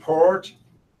 support,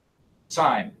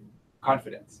 time,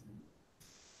 confidence.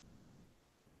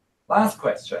 Last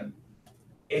question.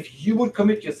 If you would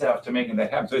commit yourself to making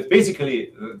that happen, so it's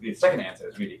basically, the second answer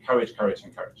is really courage, courage,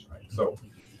 and courage, right? So,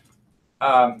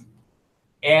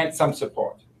 and some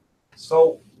support.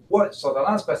 So the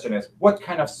last question is, what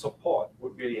kind of support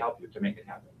would really help you to make it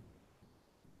happen?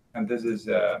 And this is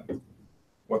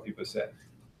what people said.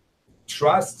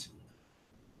 Trust,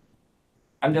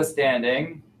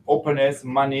 understanding, openness,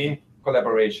 money,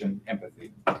 collaboration,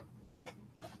 empathy.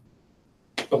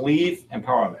 Belief,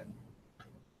 empowerment.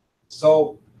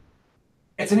 So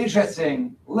it's an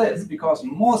interesting list because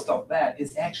most of that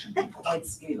is actually quite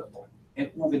scalable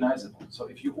and organizable. So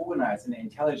if you organize in an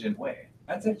intelligent way,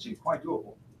 that's actually quite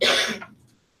doable.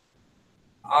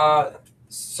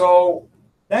 So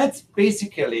that's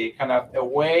basically kind of a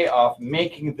way of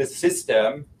making the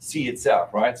system see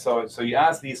itself, right? So you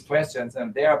ask these questions,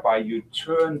 and thereby you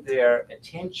turn their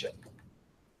attention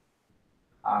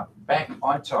back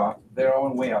onto their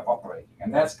own way of operating.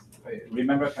 And that's,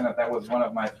 remember, kind of that was one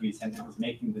of my 3 sentences,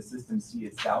 making the system see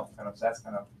itself. Kind of that's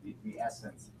kind of the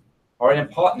essence, or an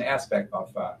important aspect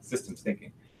of systems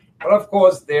thinking. But of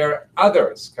course, there are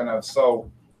others, kind of, so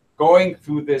going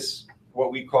through this,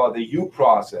 what we call the U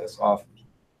process of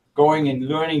going in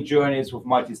learning journeys with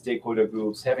multi-stakeholder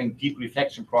groups, having deep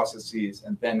reflection processes,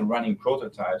 and then running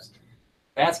prototypes.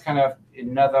 That's kind of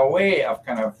another way of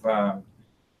kind of,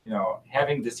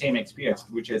 having the same experience,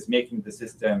 which is making the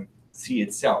system see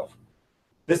itself.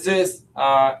 This is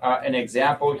an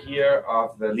example here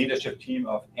of the leadership team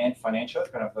of Ant Financial,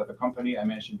 kind of the company I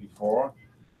mentioned before,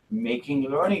 making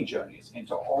learning journeys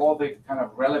into all the kind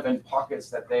of relevant pockets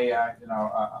that they are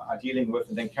dealing with,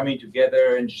 and then coming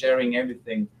together and sharing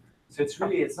everything. So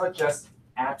it's not just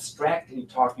abstractly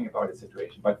talking about a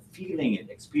situation, but feeling it,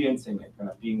 experiencing it, kind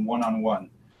of being one-on-one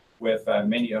with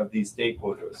many of these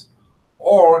stakeholders.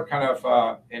 Or kind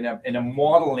of in a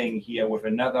modeling here with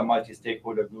another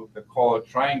multi-stakeholder group, the Call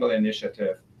Triangle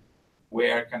Initiative,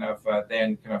 where kind of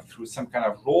then kind of through some kind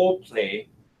of role play,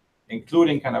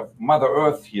 including kind of Mother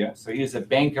Earth here. So he's a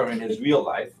banker in his real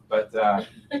life, but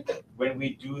when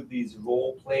we do these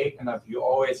role play, kind of you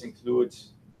always include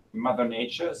Mother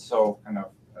Nature, so kind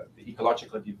of the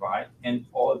ecological divide, and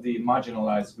all the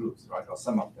marginalized groups, right, or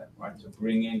some of them, right, to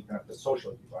bring in kind of the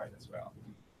social divide as well.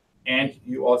 And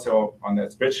you also, on the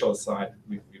spiritual side,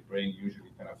 we bring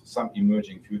usually kind of some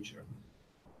emerging future.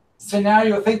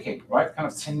 Scenario thinking, right? Kind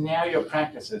of scenario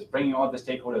practices, bringing all the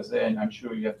stakeholders in. I'm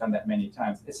sure you have done that many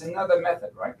times. It's another method,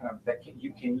 right? Kind of that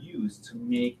you can use to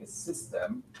make a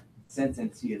system sense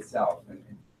and see itself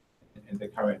in the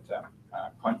current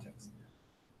context.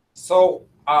 So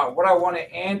what I want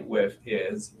to end with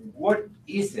is, what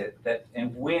is it that,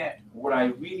 and where, what I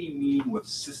really mean with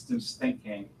systems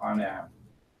thinking on a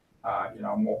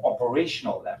more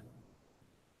operational level,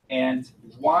 and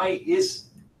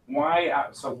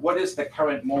so what is the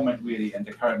current moment really, and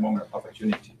the current moment of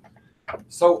opportunity?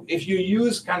 So if you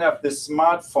use kind of the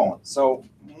smartphone, so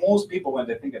most people, when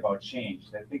they think about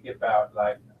change, they think about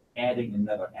like adding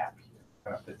another app here,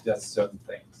 kind of that does certain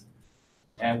things.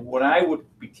 And what I would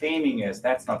be claiming is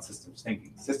that's not systems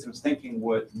thinking. Systems thinking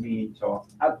would mean to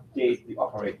update the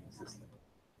operating system.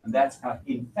 And that's kind of,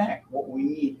 in fact, what we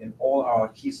need in all our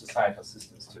key societal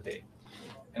systems today.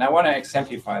 And I want to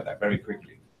exemplify that very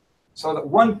quickly. So the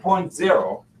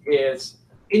 1.0 is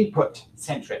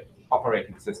input-centric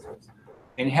operating systems.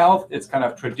 In health, it's kind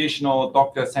of traditional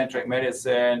doctor-centric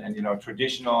medicine and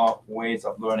traditional ways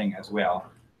of learning as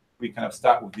well. We kind of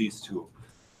start with these two.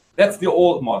 That's the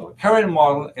old model. Current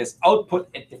model is output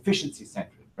and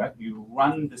efficiency-centric, right? You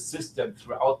run the system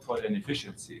through output and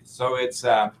efficiency. So it's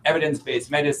evidence-based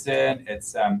medicine,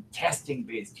 it's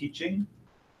testing-based teaching,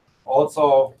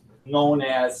 also known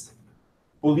as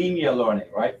bulimia learning,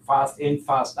 right? Fast in,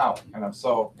 fast out, kind of.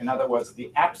 So in other words, the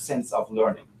absence of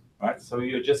learning, right? So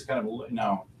you're just kind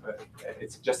of,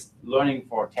 it's just learning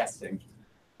for testing,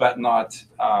 but not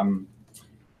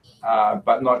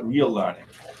real learning.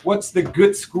 What's the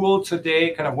good school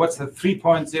today? Kind of what's the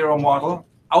 3.0 model?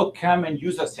 Outcome and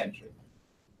user-centric.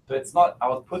 So it's not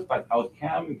output, but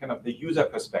outcome, kind of the user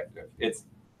perspective. It's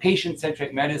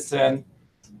patient-centric medicine,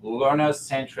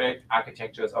 learner-centric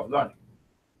architectures of learning.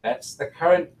 That's the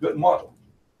current good model.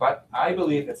 But I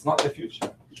believe it's not the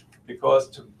future, because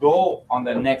to go on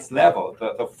the next level,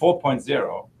 the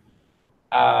 4.0,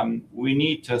 we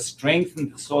need to strengthen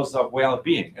the source of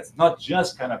well-being. It's not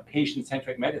just kind of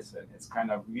patient-centric medicine. It's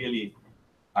kind of really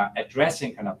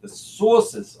addressing kind of the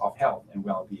sources of health and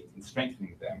well-being and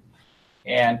strengthening them.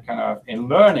 And kind of in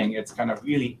learning, it's kind of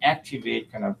really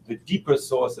activate kind of the deeper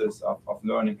sources of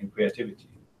learning and creativity.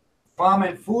 Farm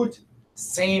and food,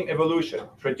 same evolution.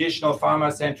 Traditional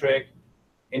farmer-centric,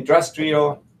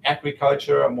 industrial,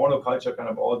 agriculture, monoculture, kind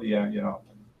of all the,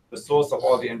 the source of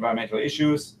all the environmental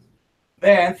issues.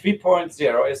 Then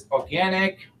 3.0 is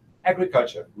organic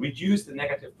agriculture, reduce the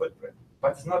negative footprint,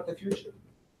 but it's not the future.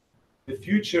 The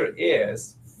future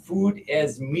is food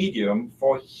as medium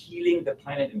for healing the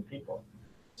planet and people.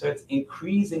 So it's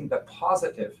increasing the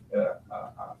positive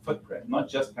footprint, not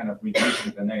just kind of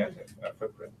reducing the negative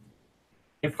footprint.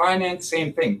 In finance,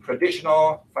 same thing,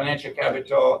 traditional financial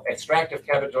capital, extractive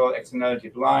capital, externality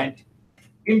blind,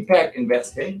 impact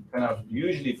investing, kind of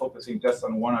usually focusing just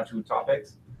on one or two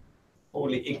topics,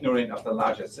 totally ignorant of the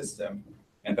larger system.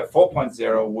 And the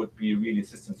 4.0 would be really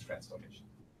systems transformation.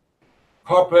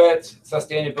 Corporate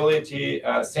sustainability,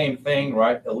 same thing,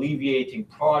 right? Alleviating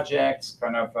projects,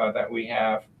 kind of that we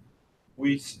have.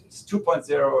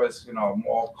 2.0 is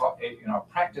more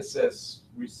practices,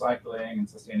 recycling and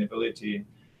sustainability.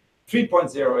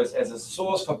 3.0 is as a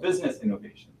source for business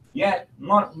innovation, yet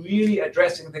not really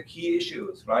addressing the key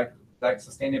issues, right? Like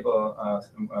sustainable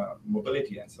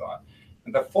mobility and so on.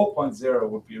 And the 4.0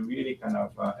 would be really kind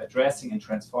of addressing and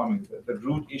transforming the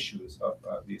root issues of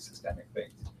these systemic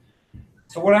things.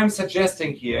 So what I'm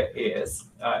suggesting here is,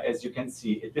 as you can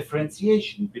see, a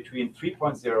differentiation between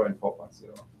 3.0 and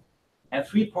 4.0. And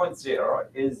 3.0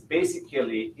 is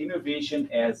basically innovation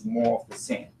as more of the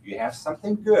same. You have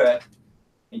something good,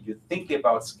 and you think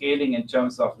about scaling in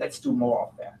terms of, let's do more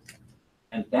of that.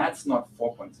 And that's not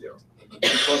 4.0.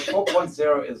 Because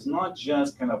 4.0 is not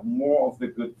just kind of more of the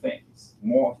good things,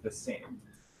 more of the same,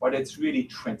 but it's really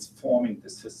transforming the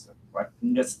system, right?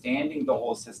 Understanding the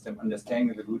whole system,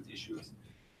 understanding the root issues,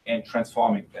 and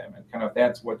transforming them. And kind of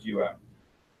that's what you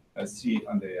see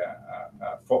on the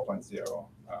 4.0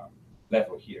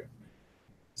 level here.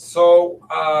 So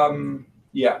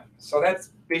yeah, so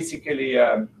that's basically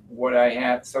what I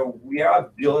had. So we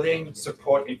are building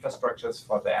support infrastructures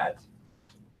for that.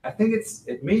 I think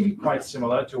it may be quite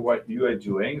similar to what you are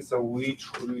doing. So we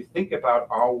think about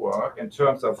our work in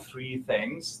terms of three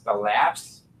things: the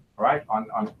labs, right,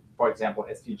 on for example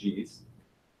SDGs,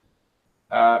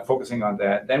 focusing on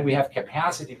that. Then we have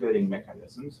capacity building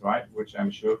mechanisms, right, which I'm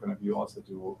sure kind of you also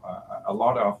do a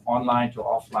lot of online to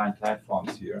offline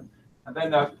platforms here. And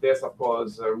then there's of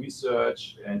course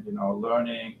research and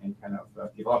learning and kind of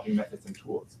developing methods and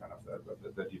tools, kind of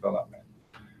the development.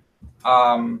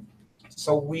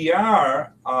 So we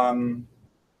are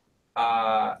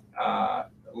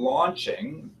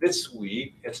launching this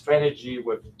week a strategy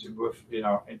with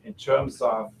in terms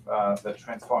of the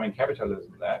Transforming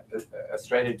Capitalism Lab, a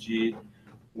strategy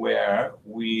where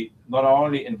we not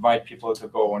only invite people to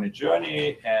go on a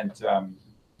journey and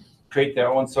create their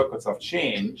own circuits of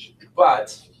change,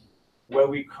 but where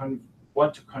we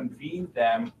want to convene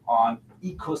them on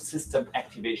ecosystem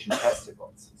activation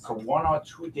festivals. So 1 or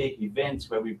 2 day events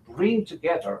where we bring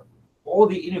together all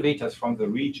the innovators from the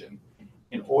region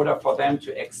in order for them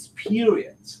to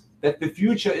experience that the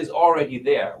future is already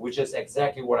there, which is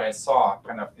exactly what I saw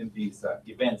kind of in these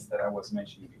events that I was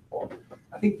mentioning before.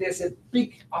 I think there's a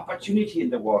big opportunity in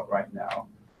the world right now.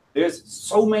 There's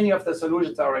so many of the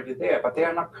solutions already there, but they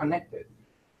are not connected.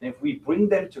 And if we bring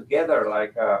them together,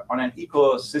 like on an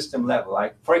ecosystem level,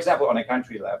 like for example, on a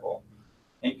country level,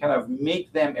 and kind of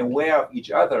make them aware of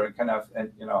each other and kind of,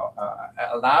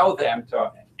 allow them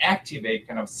to activate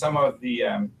kind of some of the,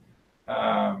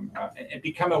 and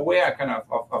become aware kind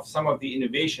of some of the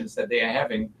innovations that they are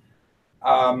having,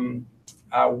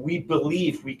 we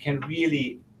believe we can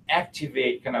really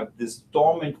activate kind of this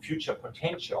dormant future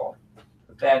potential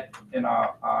that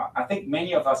I think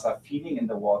many of us are feeling in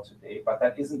the world today, but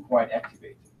that isn't quite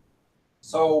activated.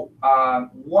 So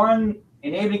one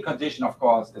enabling condition, of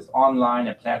course, is online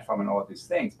and platform and all these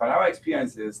things. But our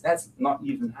experience is that's not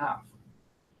even half.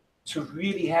 To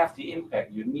really have the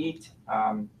impact, you need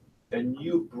a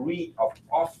new breed of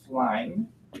offline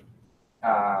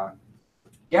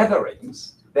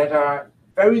gatherings that are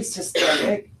very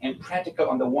systemic and practical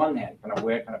on the one hand, kind of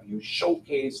where kind of you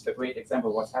showcase the great example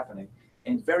of what's happening,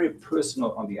 and very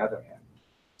personal on the other hand.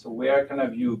 So where kind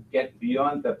of you get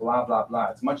beyond the blah, blah,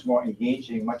 blah. It's much more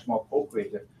engaging, much more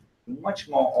co-creative, much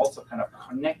more also kind of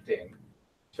connecting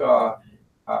to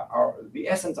the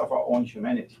essence of our own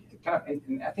humanity.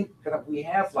 And I think kind of we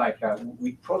have like,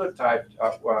 we prototyped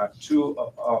 2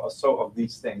 or so of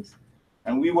these things.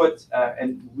 And we would,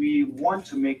 and we want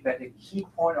to make that a key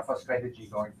point of our strategy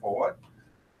going forward.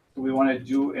 So we want to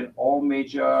do in all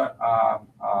major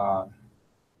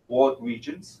world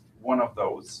regions, one of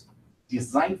those,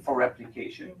 designed for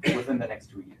replication within the next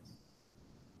 2 years.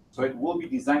 So it will be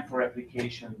designed for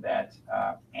replication that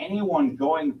anyone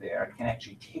going there can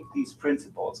actually take these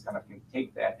principles, kind of can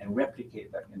take that and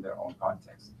replicate that in their own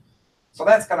context. So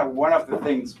that's kind of one of the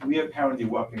things we are currently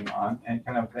working on, and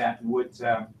kind of that would,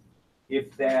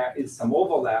 if there is some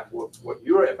overlap with what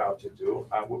you're about to do,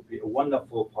 would be a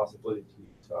wonderful possibility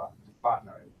to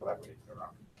partner and collaborate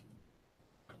around.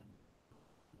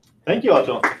 Thank you,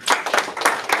 Otto.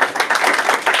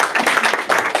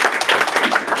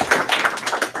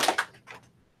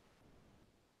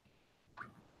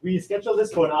 We scheduled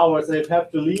this for an hour, so if you have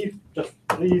to leave, just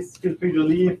please feel free to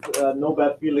leave. No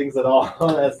bad feelings at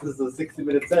all, as this is a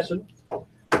 60-minute session.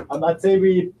 I'd say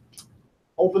we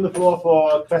open the floor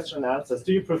for question and answers.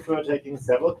 Do you prefer taking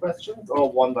several questions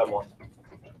or one by one?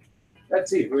 Let's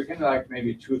see, we can like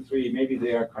maybe 2, 3, maybe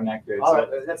they are connected. All so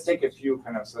right. Let's take a few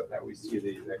kind of so that we see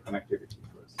the connectivity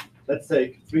first. Let's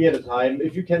take 3 at a time.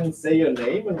 If you can say your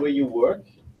name and where you work,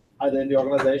 either in the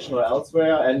organization or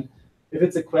elsewhere, and if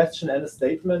it's a question and a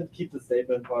statement, keep the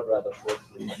statement part rather short,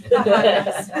 please.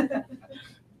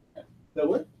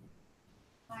 Noah?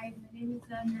 Hi, my name is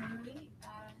Nuruli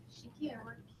Shiki. I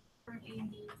work currently in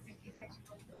the executive section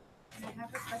of the, and I have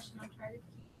a question on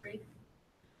cradle-to-cradle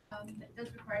that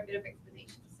does require a bit of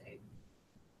explanation. So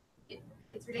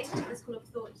it's related to the school of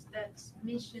thought that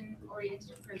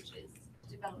mission-oriented approaches to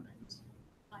development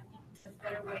might be a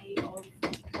better way of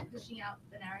pushing out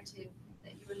the narrative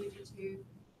that you alluded to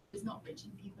is not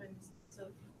reaching people in sort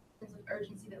of sense of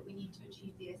urgency that we need to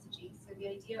achieve the SDGs. So the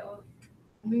idea of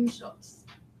moonshots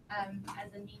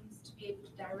as a means to be able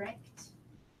to direct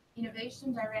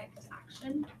innovation, direct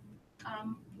action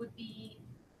would be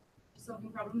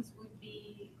solving problems, would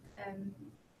be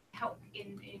help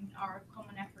in our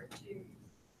common effort to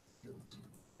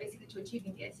basically to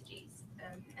achieving the SDGs.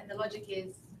 And the logic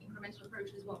is incremental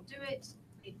approaches won't do it,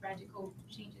 need radical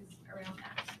changes around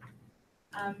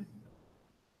that.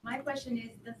 My question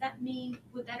is, does that mean,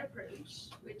 would that approach,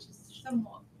 which is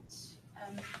somewhat,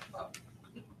 well,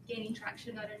 gaining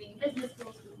traction not only in business, but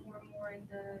also more and more in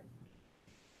the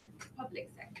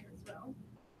public sector as well,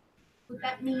 would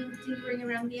that mean tinkering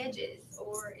around the edges,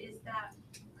 or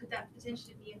could that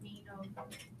potentially be a mean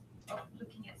of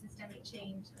looking at systemic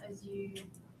change as you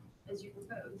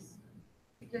propose?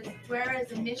 Because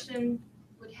whereas a mission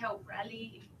would help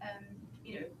rally,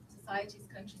 societies,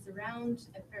 countries around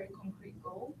a very concrete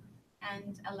goal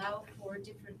and allow for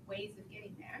different ways of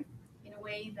getting there in a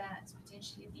way that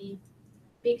potentially the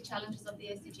big challenges of the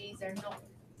SDGs are not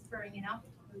spurring enough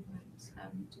movement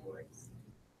towards.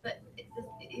 But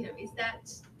is that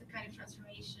the kind of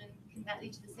transformation? Can that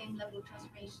lead to the same level of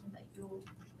transformation that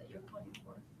you're calling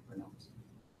for, or not?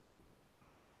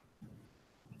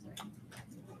 Sorry.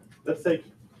 Let's take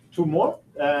two more,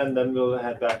 and then we'll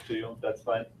head back to you. That's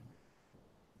fine.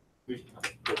 We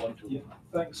go on to. Yeah,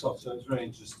 thanks, Otto. It's very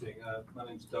interesting. My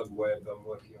name's Doug Webb. I'm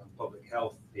working on public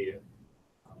health here.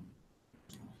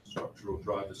 Structural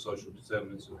drivers, social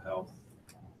determinants of health,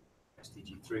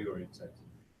 SDG 3 oriented.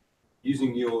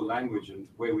 Using your language and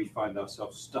where we find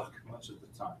ourselves stuck much of the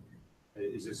time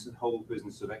is this whole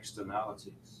business of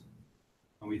externalities.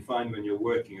 And we find when you're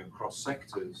working across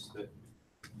sectors that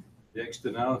the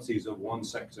externalities of one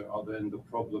sector are then the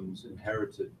problems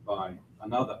inherited by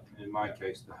another, in my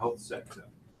case, the health sector.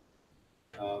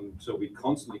 So we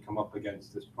constantly come up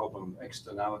against this problem of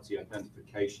externality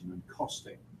identification and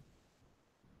costing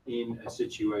in a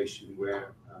situation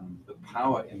where the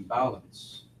power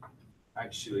imbalance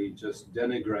actually just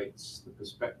denigrates the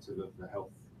perspective of the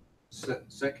health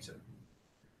sector.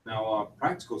 Now, our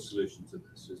practical solution to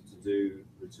this is to do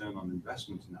return on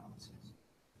investment analysis,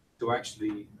 to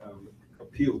actually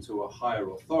appeal to a higher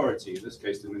authority, in this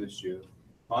case the Ministry of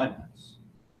Finance,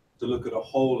 to look at a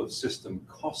whole of system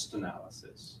cost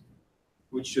analysis,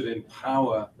 which should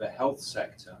empower the health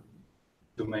sector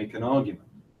to make an argument.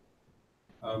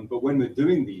 But when we're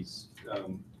doing these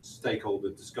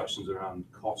stakeholder discussions around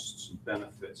costs and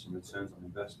benefits and returns on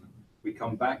investment, we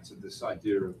come back to this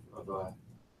idea of a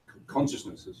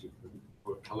consciousness, as you put it,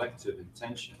 or a collective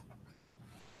intention,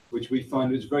 which we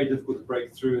find is very difficult to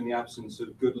break through in the absence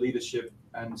of good leadership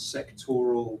and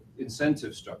sectoral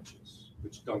incentive structures,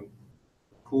 which don't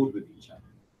accord with each other.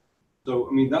 So,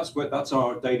 I mean, that's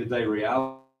our day-to-day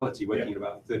reality, working in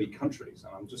about 30 countries,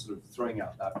 and I'm just sort of throwing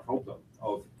out that problem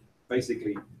of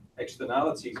basically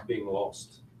externalities being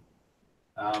lost,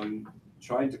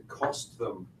 trying to cost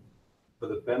them for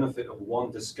the benefit of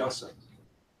one discussant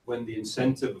when the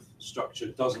incentive structure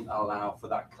doesn't allow for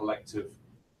that collective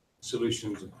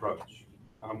solutions approach.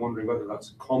 And I'm wondering whether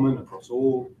that's common across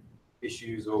all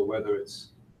issues or whether it's,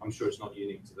 I'm sure it's not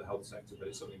unique to the health sector, but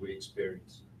it's something we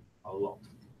experience a lot.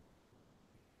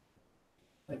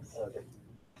 Thanks. Okay.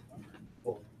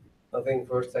 Well, I think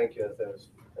first, thank you. That was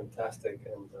fantastic,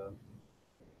 and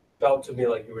felt to me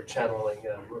like you were channeling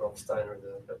Rudolf Steiner.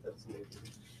 That's maybe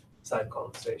side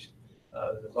conversation.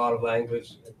 There's a lot of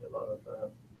language, and a lot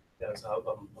of that's how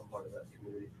I'm part of that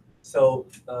community. So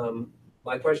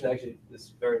my question actually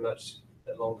is very much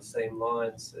along the same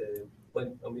lines.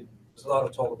 There's a lot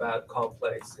of talk about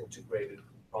complex, integrated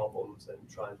problems and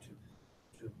trying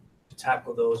to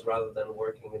tackle those rather than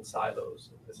working in silos.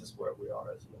 And this is where we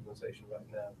are as an organization right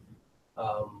now.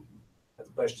 The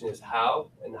question is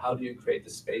how, and how do you create the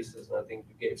spaces? And I think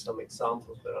you gave some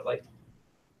examples, but I'd like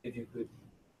if you could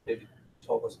maybe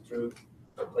talk us through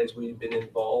a place where you've been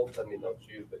involved. I mean, not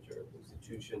you, but your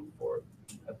institution for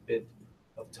a bit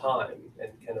of time,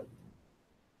 and kind of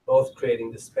both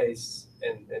creating the space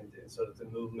and sort of the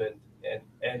movement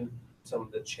and some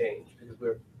of the change, because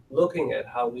we're looking at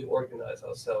how we organize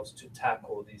ourselves to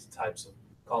tackle these types of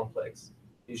complex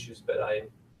issues, but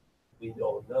we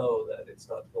all know that it's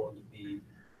not going to be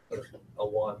sort of a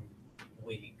 1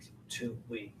 week, 2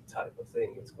 week type of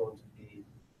thing. It's going to be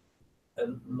a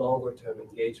longer term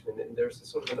engagement, and there's a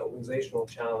sort of an organizational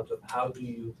challenge of how do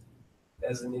you,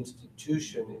 as an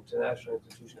institution, international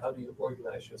institution, how do you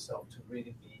organize yourself to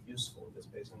really be useful in this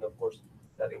space? And of course,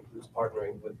 that includes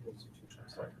partnering with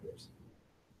institutions like yours.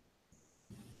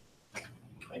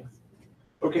 Thanks.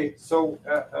 Okay, so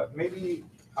maybe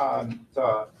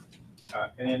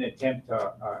in an attempt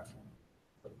to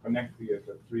connect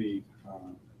the three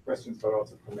questions, but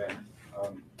also comment.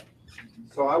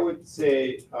 So I would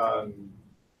say,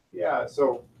 yeah,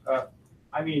 so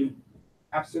I mean,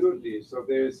 absolutely. So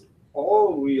there's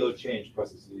all real change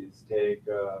processes take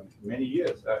many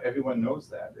years. Everyone knows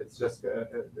that. It's just a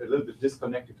little bit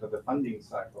disconnected to the funding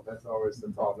cycle. That's always the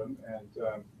problem.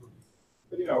 And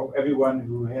but you know, everyone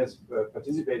who has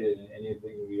participated in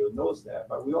anything real knows that.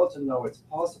 But we also know it's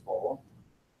possible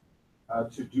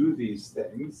to do these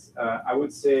things. I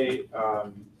would say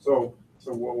so.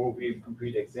 So what will be a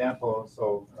concrete example?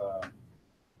 So.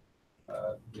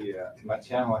 The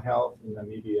maternal health in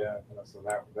Namibia, so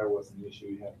that was an issue.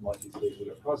 You have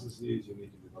multi-stakeholder processes, you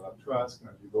need to develop trust, and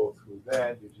as you go through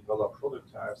that, you develop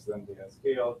prototypes, then they are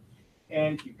scaled.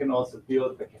 And you can also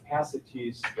build the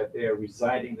capacities that they are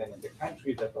residing then in the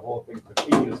country, that the whole thing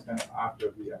continues kind of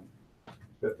after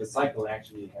the cycle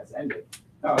actually has ended.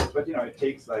 No, but you know, it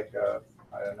takes like,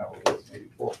 I don't know, maybe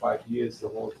 4 or 5 years, the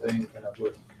whole thing kind of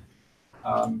would.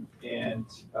 And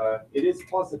it is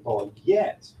possible,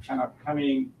 yet kind of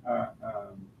coming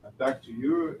back to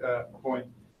your point,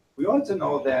 we also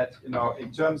know that, you know,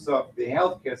 in terms of the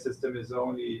healthcare system is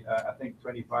only, I think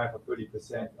 25 or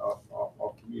 30%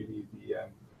 of really the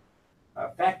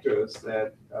factors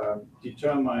that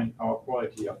determine our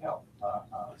quality of health.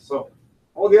 So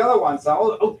all the other ones are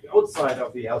all outside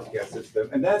of the healthcare system.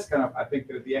 And that's kind of, I think,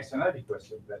 the externality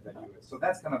question that you raised. So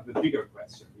that's kind of the bigger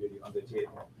question really on the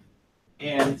table.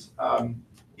 And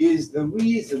is the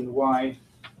reason why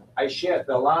I shared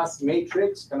the last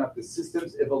matrix, kind of the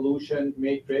systems evolution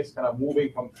matrix, kind of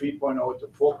moving from 3.0 to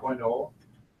 4.0,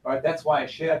 right? That's why I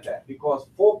shared that, because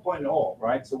 4.0,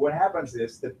 right? So what happens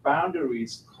is the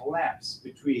boundaries collapse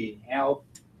between health,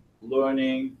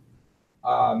 learning,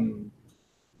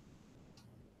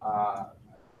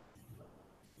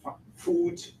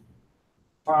 food,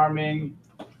 farming,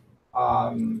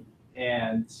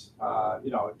 and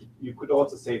you know, you could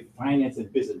also say finance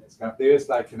and business. Kind of, there's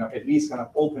like, you know, at least kind of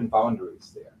open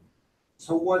boundaries there.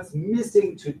 So what's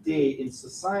missing today in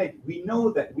society, we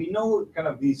know kind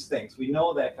of these things. We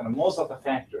know that kind of most of the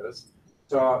factors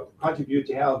to contribute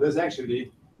to health is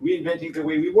actually reinventing the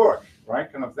way we work,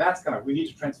 right? Kind of that's kind of, we need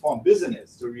to transform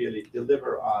business to really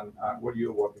deliver on what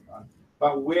you're working on.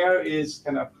 But where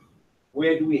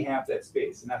do we have that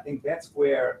space? And I think that's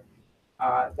where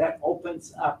that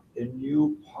opens up a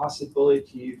new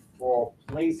possibility for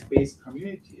place-based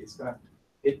communities.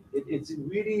 It's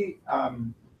really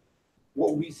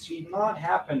what we see not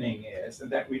happening is, and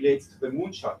that relates to the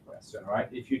moonshot question, right?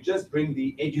 If you just bring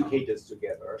the educators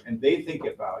together and they think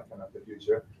about kind of the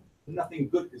future, nothing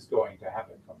good is going to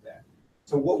happen from that.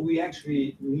 So what we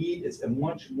actually need is a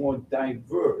much more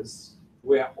diverse,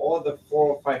 where all the 4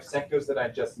 or 5 sectors that I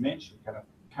just mentioned kind of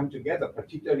come together,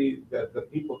 particularly the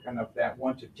people kind of that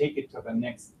want to take it to the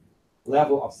next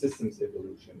level of systems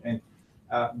evolution. And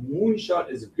moonshot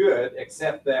is good,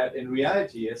 except that in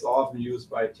reality, it's often used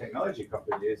by technology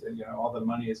companies, and you know, all the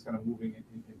money is kind of moving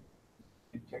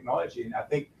in technology. And I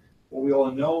think what we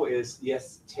all know is,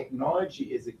 yes, technology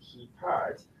is a key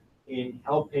part in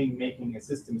helping making a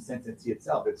system sense and see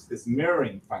itself. It's this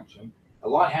mirroring function. A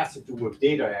lot has to do with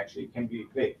data, actually, can be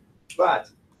great. But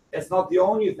it's not the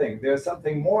only thing. There's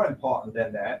something more important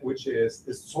than that, which is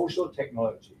the social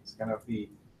technologies, kind of the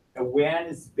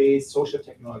awareness-based social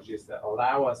technologies that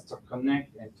allow us to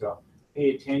connect and to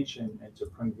pay attention and to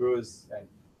converse and,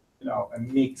 you know,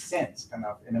 and make sense kind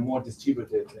of in a more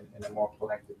distributed and in a more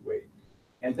collective way.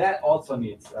 And that also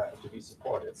needs to be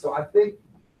supported. So I think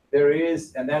there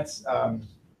is, and that's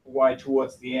why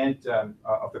towards the end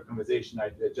of the conversation,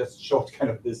 I just showed kind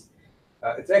of this,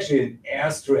 it's actually an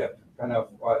airstrip, kind of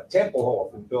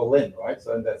Tempelhof in Berlin, right?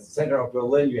 So in the center of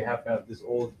Berlin, you have kind of this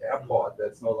old airport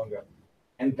that's no longer,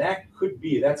 and that could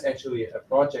be, that's actually a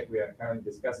project we are currently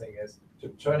discussing, is to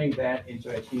turning that into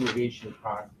an innovation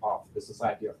part of the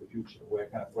society of the future, where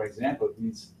kind of, for example,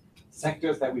 these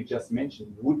sectors that we just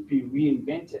mentioned would be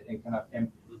reinvented and kind of,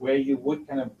 and where you would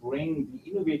kind of bring the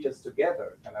innovators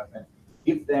together, kind of, and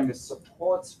give them a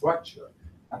support structure.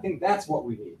 I think that's what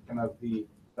we need, kind of the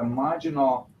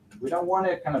marginal. We don't want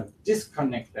to kind of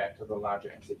disconnect that to the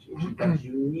larger institution, but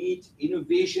you need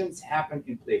innovations happen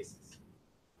in places.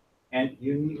 And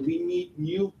we need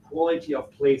new quality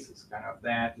of places, kind of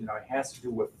that, you know, it has to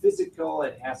do with physical,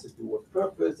 it has to do with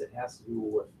purpose, it has to do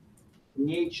with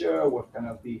nature, with kind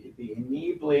of the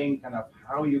enabling, kind of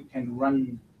how you can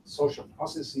run social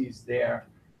processes there.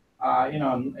 You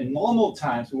know, in normal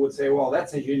times, we would say, well,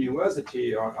 that's a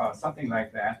university or something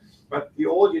like that. But the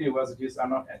old universities are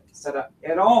not set up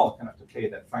at all kind of to play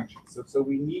that function. So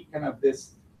we need kind of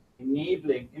this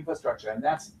enabling infrastructure. And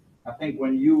that's, I think,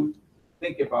 when you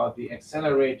think about the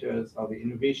accelerators or the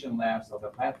innovation labs or the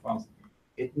platforms,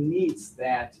 it needs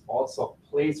that also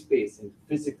play space in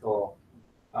physical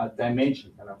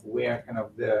dimension, kind of where kind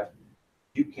of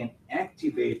you can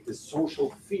activate the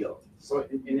social field. So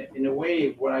in a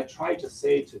way, what I try to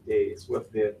say today is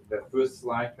with the first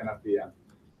slide, kind of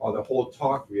or the whole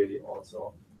talk really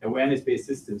also, awareness-based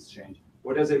systems change.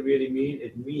 What does it really mean?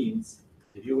 It means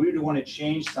if you really want to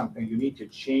change something, you need to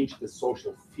change the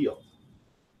social field.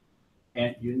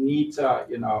 And you need,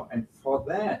 and for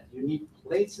that, you need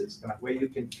places kind of where you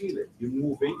can feel it. You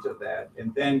move into that,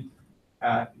 and then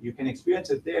you can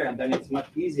experience it there, and then it's much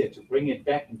easier to bring it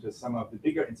back into some of the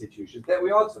bigger institutions that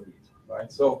we also need,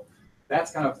 right? So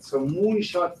that's kind of, so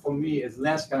moonshot for me is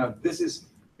less kind of, this is,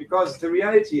 because the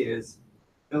reality is,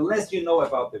 the less you know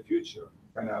about the future,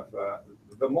 kind of,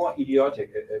 the more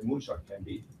idiotic a moonshot can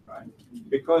be, right?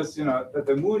 Because, the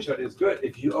moonshot is good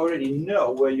if you already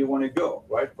know where you want to go,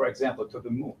 right? For example, to the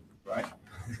moon, right?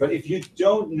 But if you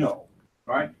don't know,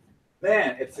 right,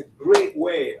 then it's a great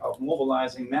way of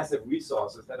mobilizing massive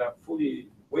resources that are fully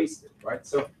wasted, right?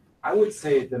 So I would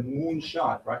say the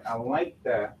moonshot, right? I like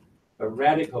the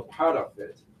radical part of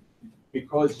it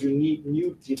because you need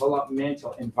new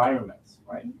developmental environments,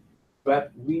 right?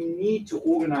 But we need to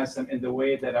organize them in the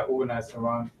way that are organized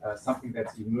around something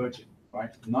that's emerging, right?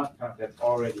 Not kind of that's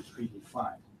already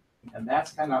predefined. And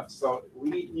that's kind of, so we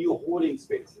need new holding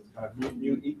spaces, kind of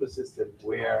new ecosystems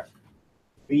where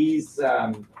these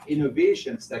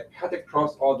innovations that cut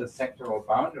across all the sectoral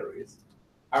boundaries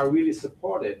are really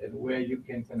supported, and where you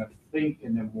can kind of think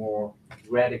in a more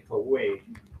radical way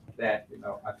that,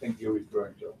 I think you're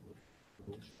referring to.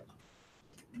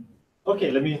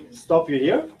 Okay, let me stop you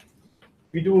here.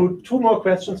 We do 2 more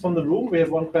questions from the room. We have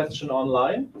 1 question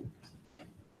online.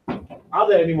 Are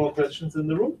there any more questions in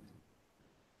the room?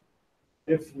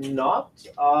 If not,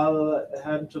 I'll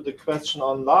hand to the question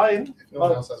online. If no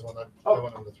one else has one, I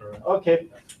want them to throw it. Okay.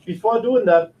 Before doing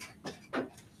that,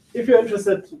 if you're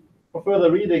interested for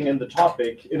further reading in the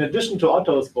topic, in addition to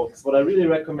Otto's books, what I really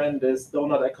recommend is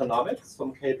Donut Economics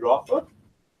from Kate Rothford.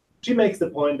 She makes the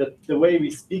point that the way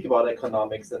we speak about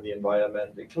economics and the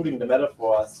environment, including the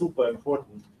metaphor, are super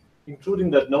important, including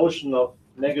that notion of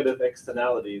negative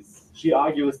externalities. She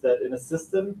argues that in a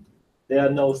system, there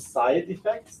are no side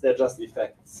effects, they're just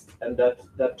effects. And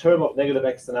that term of negative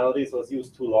externalities was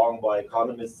used too long by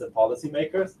economists and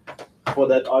policymakers for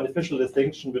that artificial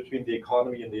distinction between the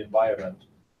economy and the environment.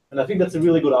 And I think that's a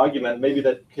really good argument. Maybe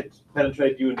that could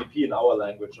penetrate UNDP in our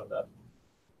language on that.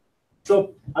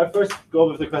 So I first go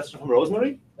with the question from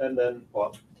Rosemary, and then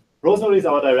Bob. Rosemary is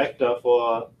our director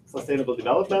for sustainable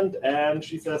development, and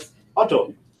she says,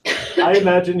 Otto, I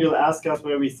imagine you'll ask us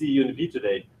where we see UNDP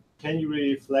today. Can you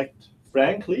reflect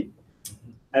frankly,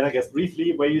 and I guess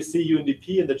briefly, where you see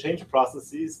UNDP in the change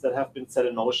processes that have been set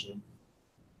in motion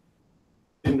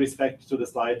in respect to the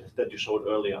slide that you showed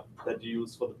earlier, that you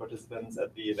used for the participants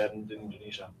at the event in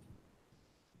Indonesia?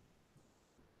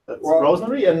 That's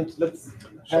Rosemary, and let's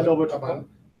hand over to Bob.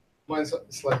 Mine's a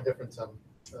slightly different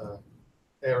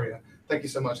area. Thank you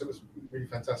so much. It was really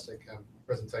fantastic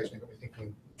presentation. It got me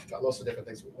thinking about lots of different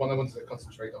things. One I wanted to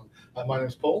concentrate on. My name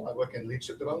is Paul. I work in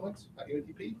leadership development at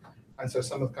UNDP. And so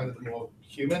some of the more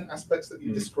human aspects that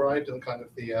you described, and kind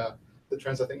of the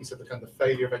trends, I think you said the kind of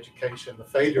failure of education, the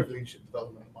failure of leadership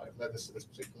development might have led us to this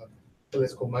particular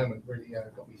political moment, really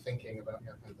got me thinking about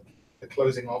kind of the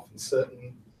closing off and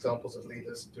certain examples of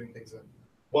leaders doing things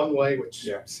one way, which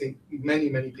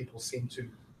many people seem to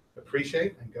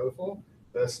appreciate and go for,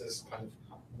 versus kind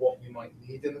of what we might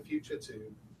need in the future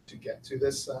to get to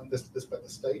this better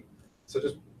state. So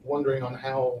just wondering on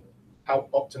how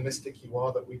optimistic you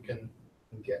are that we can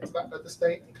get to that better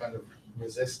state and kind of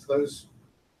resist those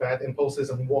bad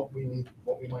impulses, and what we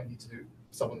might need to do.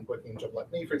 Someone working in a job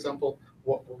like me, for example,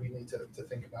 what will we need to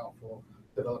think about for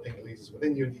developing leaders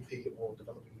within UNDP or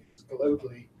developing leaders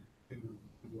globally who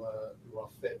are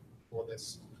fit for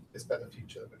this better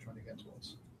future that we're trying to get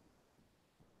towards.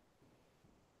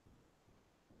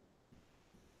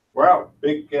 Wow,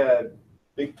 big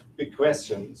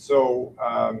question. So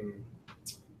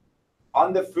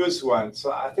on the first one,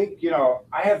 so I think,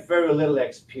 I have very little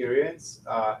experience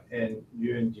in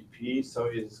UNDP, so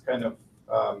it's kind of,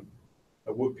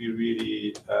 it would be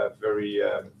really very,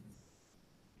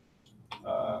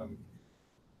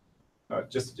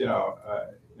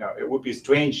 it would be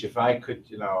strange if I could,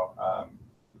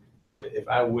 if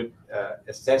I would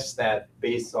assess that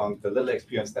based on the little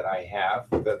experience that I have,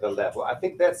 the level. I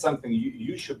think that's something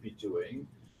you should be doing.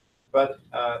 But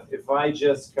if I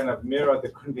just kind of mirror the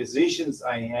conversations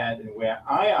I had and where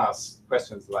I asked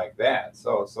questions like that,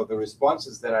 so the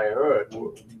responses that I heard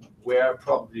were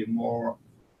probably more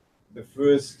the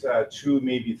first 2,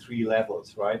 maybe 3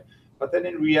 levels, right? But then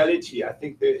in reality, I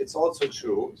think that it's also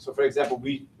true. So for example,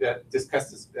 we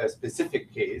discussed a specific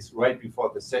case right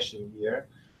before the session here,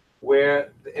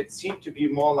 where it seemed to be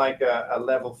more like a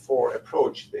level 4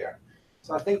 approach there.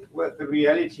 So I think what the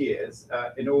reality is,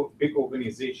 in a big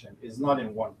organization is not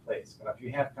in one place, but if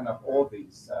you have kind of all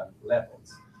these levels.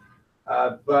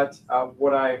 But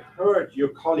what I heard your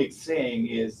colleague saying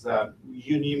is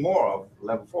you need more of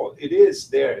level 4. It is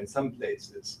there in some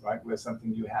places, right, where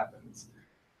something new happens.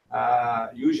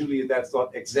 Usually that's not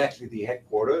exactly the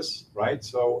headquarters, right?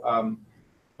 So,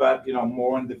 but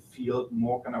more in the field,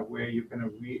 more kind of where you kind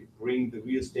of bring the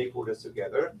real stakeholders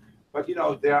together. But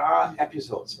there are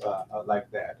episodes like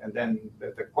that, and then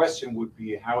the question would be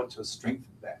how to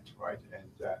strengthen that, right?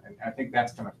 And I think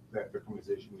that's kind of the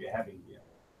conversation we're having here.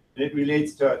 And it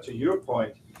relates to your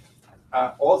point.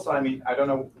 Also, I mean, I don't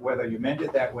know whether you meant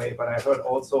it that way, but I heard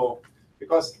also,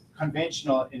 because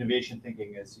conventional innovation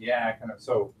thinking is, kind of,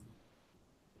 so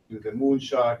do the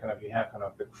moonshot, kind of, you have kind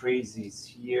of the crazies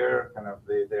here, kind of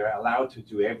they're allowed to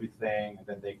do everything, and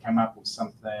then they come up with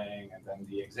something, and then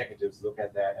the executives look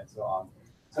at that and so on.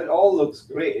 So it all looks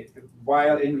great,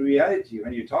 while in reality,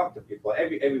 when you talk to people,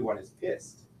 everyone is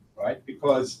pissed, right?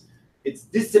 Because it's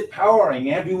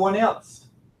disempowering everyone else.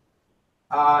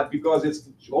 Because it's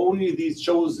only these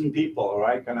chosen people,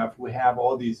 right? Kind of, we have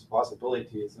all these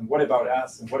possibilities, and what about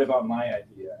us? And what about my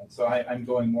idea? And so I'm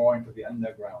going more into the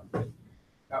underground,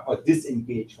 or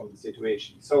disengage from the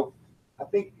situation. So I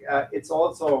think it's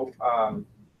also,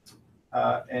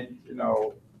 and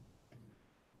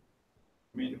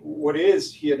I mean, what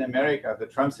is here in America, the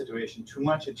Trump situation, too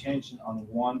much attention on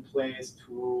one place,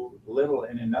 too little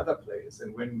in another place.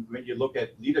 And when you look at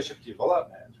leadership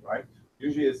development, right?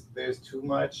 Usually there's too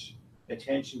much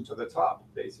attention to the top,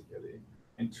 basically,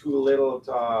 and too little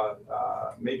to,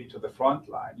 maybe to the front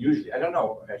line. Usually, I don't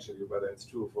know actually whether it's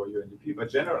true for UNDP, but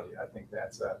generally, I think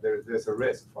that's there's a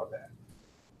risk for that.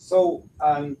 So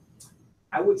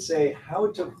I would say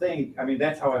how to think. I mean,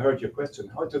 that's how I heard your question.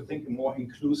 How to think in more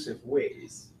inclusive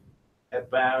ways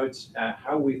about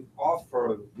how we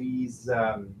offer these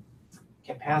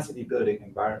capacity building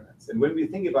environments. And when we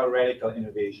think about radical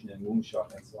innovation and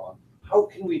moonshot and so on, how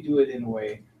can we do it in a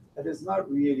way that is not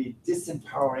really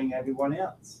disempowering everyone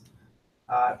else,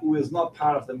 who is not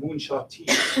part of the moonshot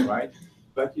team, right?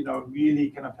 But really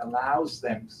kind of allows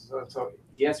them. So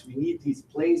yes, we need these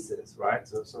places, right?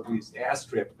 So these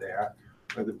airstrip there,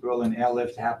 where the Berlin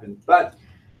airlift happened, but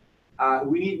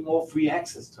we need more free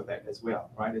access to that as well,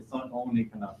 right? It's not only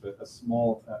kind of a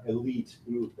small elite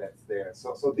group that's there.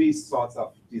 So these sorts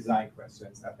of design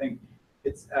questions, I think.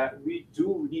 We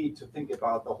do need to think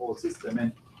about the whole system,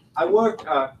 and I work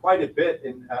quite a bit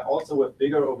in also with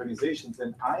bigger organizations,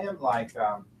 and I am like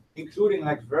including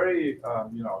like very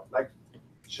like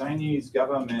Chinese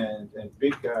government and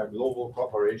big global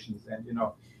corporations, and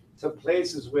so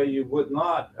places where you would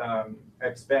not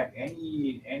expect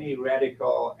any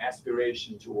radical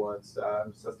aspiration towards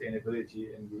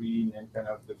sustainability and green and kind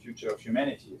of the future of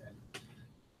humanity,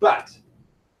 but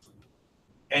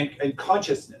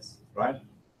consciousness. Right?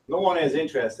 No one is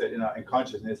interested in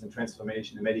consciousness and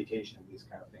transformation and meditation and these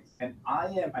kind of things. And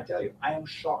I tell you, I am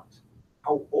shocked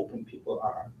how open people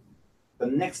are. The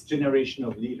next generation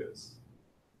of leaders,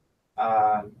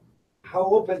 how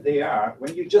open they are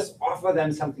when you just offer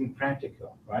them something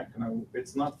practical, right?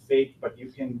 It's not fake, but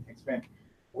you can expand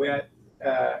where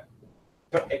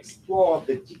to explore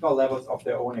the deeper levels of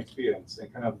their own experience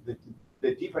and kind of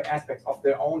the deeper aspects of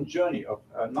their own journey of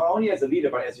not only as a leader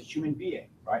but as a human being,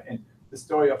 right? And the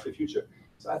story of the future.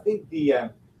 So I think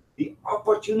the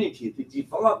opportunity, the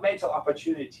developmental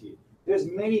opportunity. There's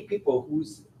many people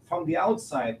who's from the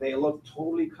outside they look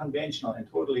totally conventional and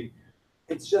totally.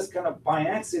 It's just kind of by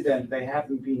accident they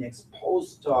haven't been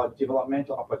exposed to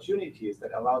developmental opportunities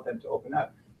that allow them to open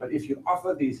up. But if you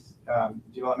offer these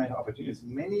developmental opportunities,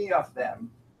 many of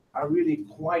them are really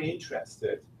quite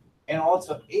interested and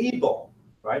also able,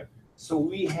 right? So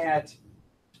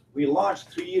we launched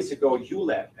 3 years ago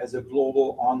ULab as a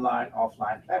global online,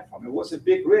 offline platform. It was a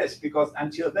big risk because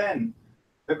until then,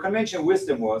 the conventional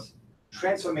wisdom was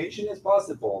transformation is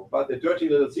possible, but the dirty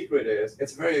little secret is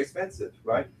it's very expensive,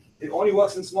 right? It only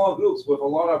works in small groups with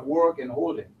a lot of work and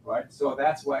holding, right? So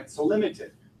that's why it's so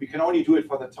limited. We can only do it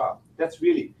for the top. That's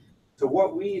really, so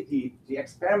what the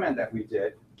experiment that we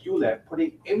did, ULab,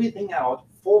 putting everything out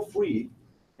for free,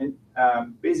 and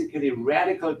basically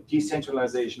radical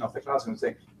decentralization of the classroom,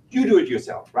 saying, you do it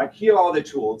yourself, right? Here are all the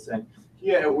tools, and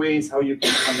here are ways how you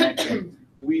can connect them.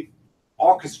 We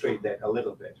orchestrate that a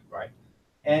little bit, right?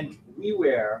 And we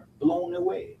were blown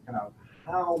away,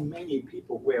 how many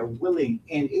people were willing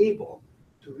and able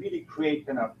to really create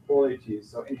kind of quality.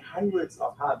 So in hundreds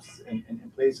of hubs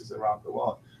in places around the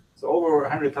world. So over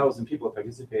 100,000 people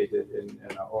participated in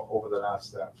over the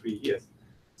last 3 years.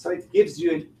 So it gives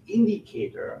you an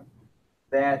indicator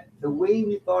that the way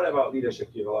we thought about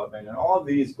leadership development and all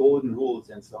these golden rules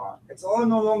and so on, it's all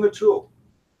no longer true,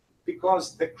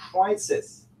 because the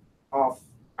crisis of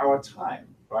our time,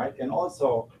 right, and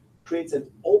also creates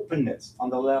an openness on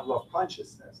the level of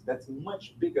consciousness that's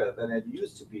much bigger than it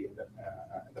used to be in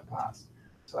the past.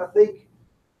 So I think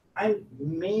I'm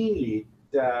mainly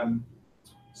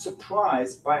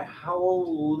surprised by how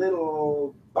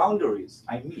little boundaries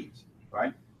I meet,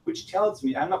 right? Which tells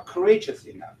me I'm not courageous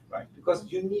enough, right? Because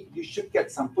you should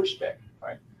get some pushback,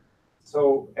 right?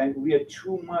 So, and we are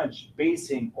too much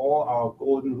basing all our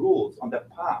golden rules on the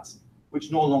past,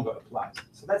 which no longer applies.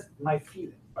 So that's my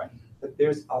feeling, right? That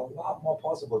there's a lot more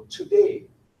possible today,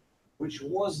 which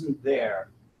wasn't there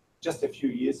just a few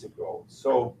years ago.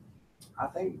 So I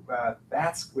think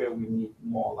that's where we need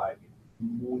more like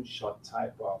moonshot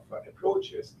type of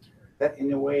approaches that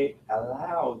in a way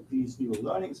allow these new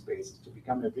learning spaces to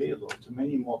become available to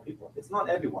many more people. It's not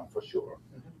everyone for sure,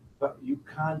 but you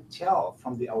can't tell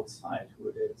from the outside who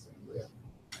it is.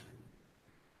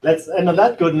 Let's end on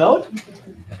that good note.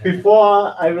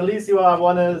 Before I release you, I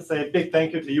want to say a big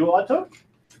thank you to you, Otto.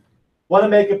 Want to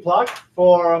make a plug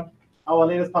for our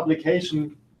latest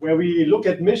publication where we look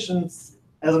at missions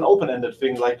as an open-ended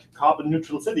thing, like carbon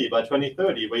neutral city by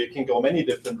 2030, where you can go many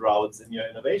different routes in your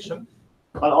innovation,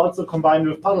 but also combined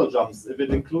with puzzle jumps. If it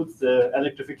includes the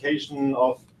electrification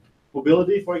of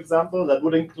mobility, for example, that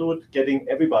would include getting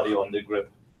everybody on the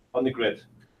grid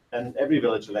and every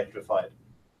village electrified.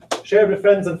 Share it with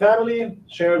friends and family,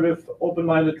 share it with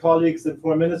open-minded colleagues in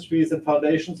foreign ministries and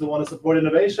foundations who want to support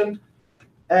innovation.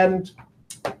 And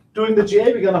during the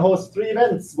GA, we're going to host 3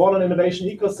 events, one on innovation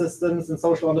ecosystems and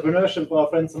social entrepreneurship for our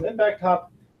friends from Impact Hub,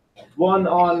 one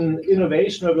on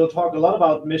innovation, where we'll talk a lot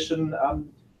about mission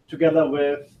together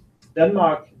with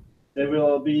Denmark. There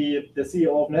will be the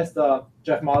CEO of Nesta,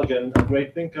 Jeff Malgan, a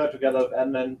great thinker, together with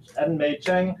Anmei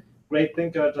Cheng, great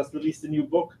thinker, just released a new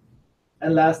book.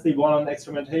 And lastly, one on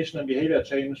experimentation and behavior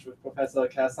change with Professor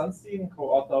Claire Sunstein,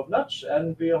 co-author of Nudge.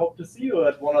 And we hope to see you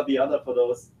at one or the other for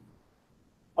those.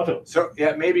 Otto. So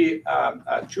yeah, maybe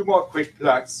 2 more quick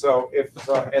plugs. So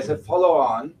as a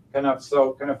follow-on, kind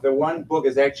of the one book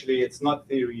is actually, it's not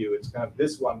Theory U. It's kind of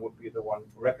this one would be the one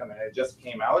recommended. It just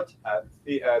came out,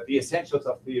 the Essentials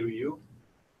of Theory U,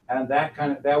 and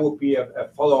that would be a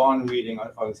follow-on reading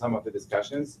on some of the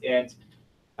discussions. And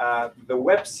the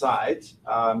website.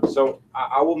 So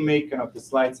I will make kind of the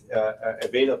slides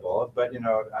available, but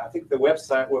I think the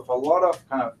website with a lot of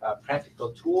kind of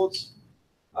practical tools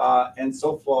and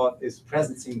so forth is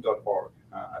presencing.org.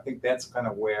 I think that's kind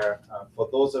of where, for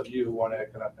those of you who want to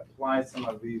kind of apply some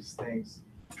of these things,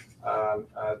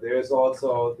 there's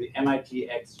also the MIT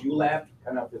XU Lab.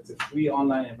 Kind of, it's a free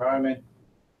online environment.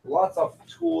 Lots of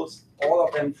tools, all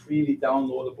of them freely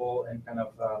downloadable and kind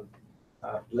of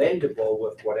blendable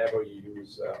with whatever you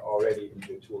use already in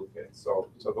your toolkit. So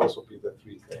those will be the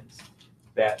 3 things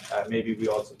that maybe we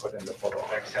also put in the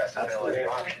follow-up. Accessibility.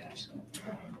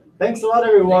 Thanks a lot,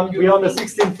 everyone. We're on the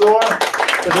 16th floor.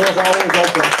 The doors are always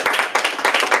open.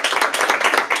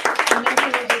 And then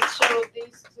can we just show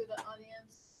these to the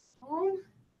audience?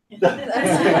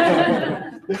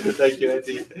 Thank you,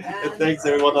 Eddie. And thanks,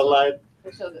 everyone online.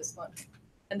 We'll show this one.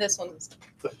 And this one is.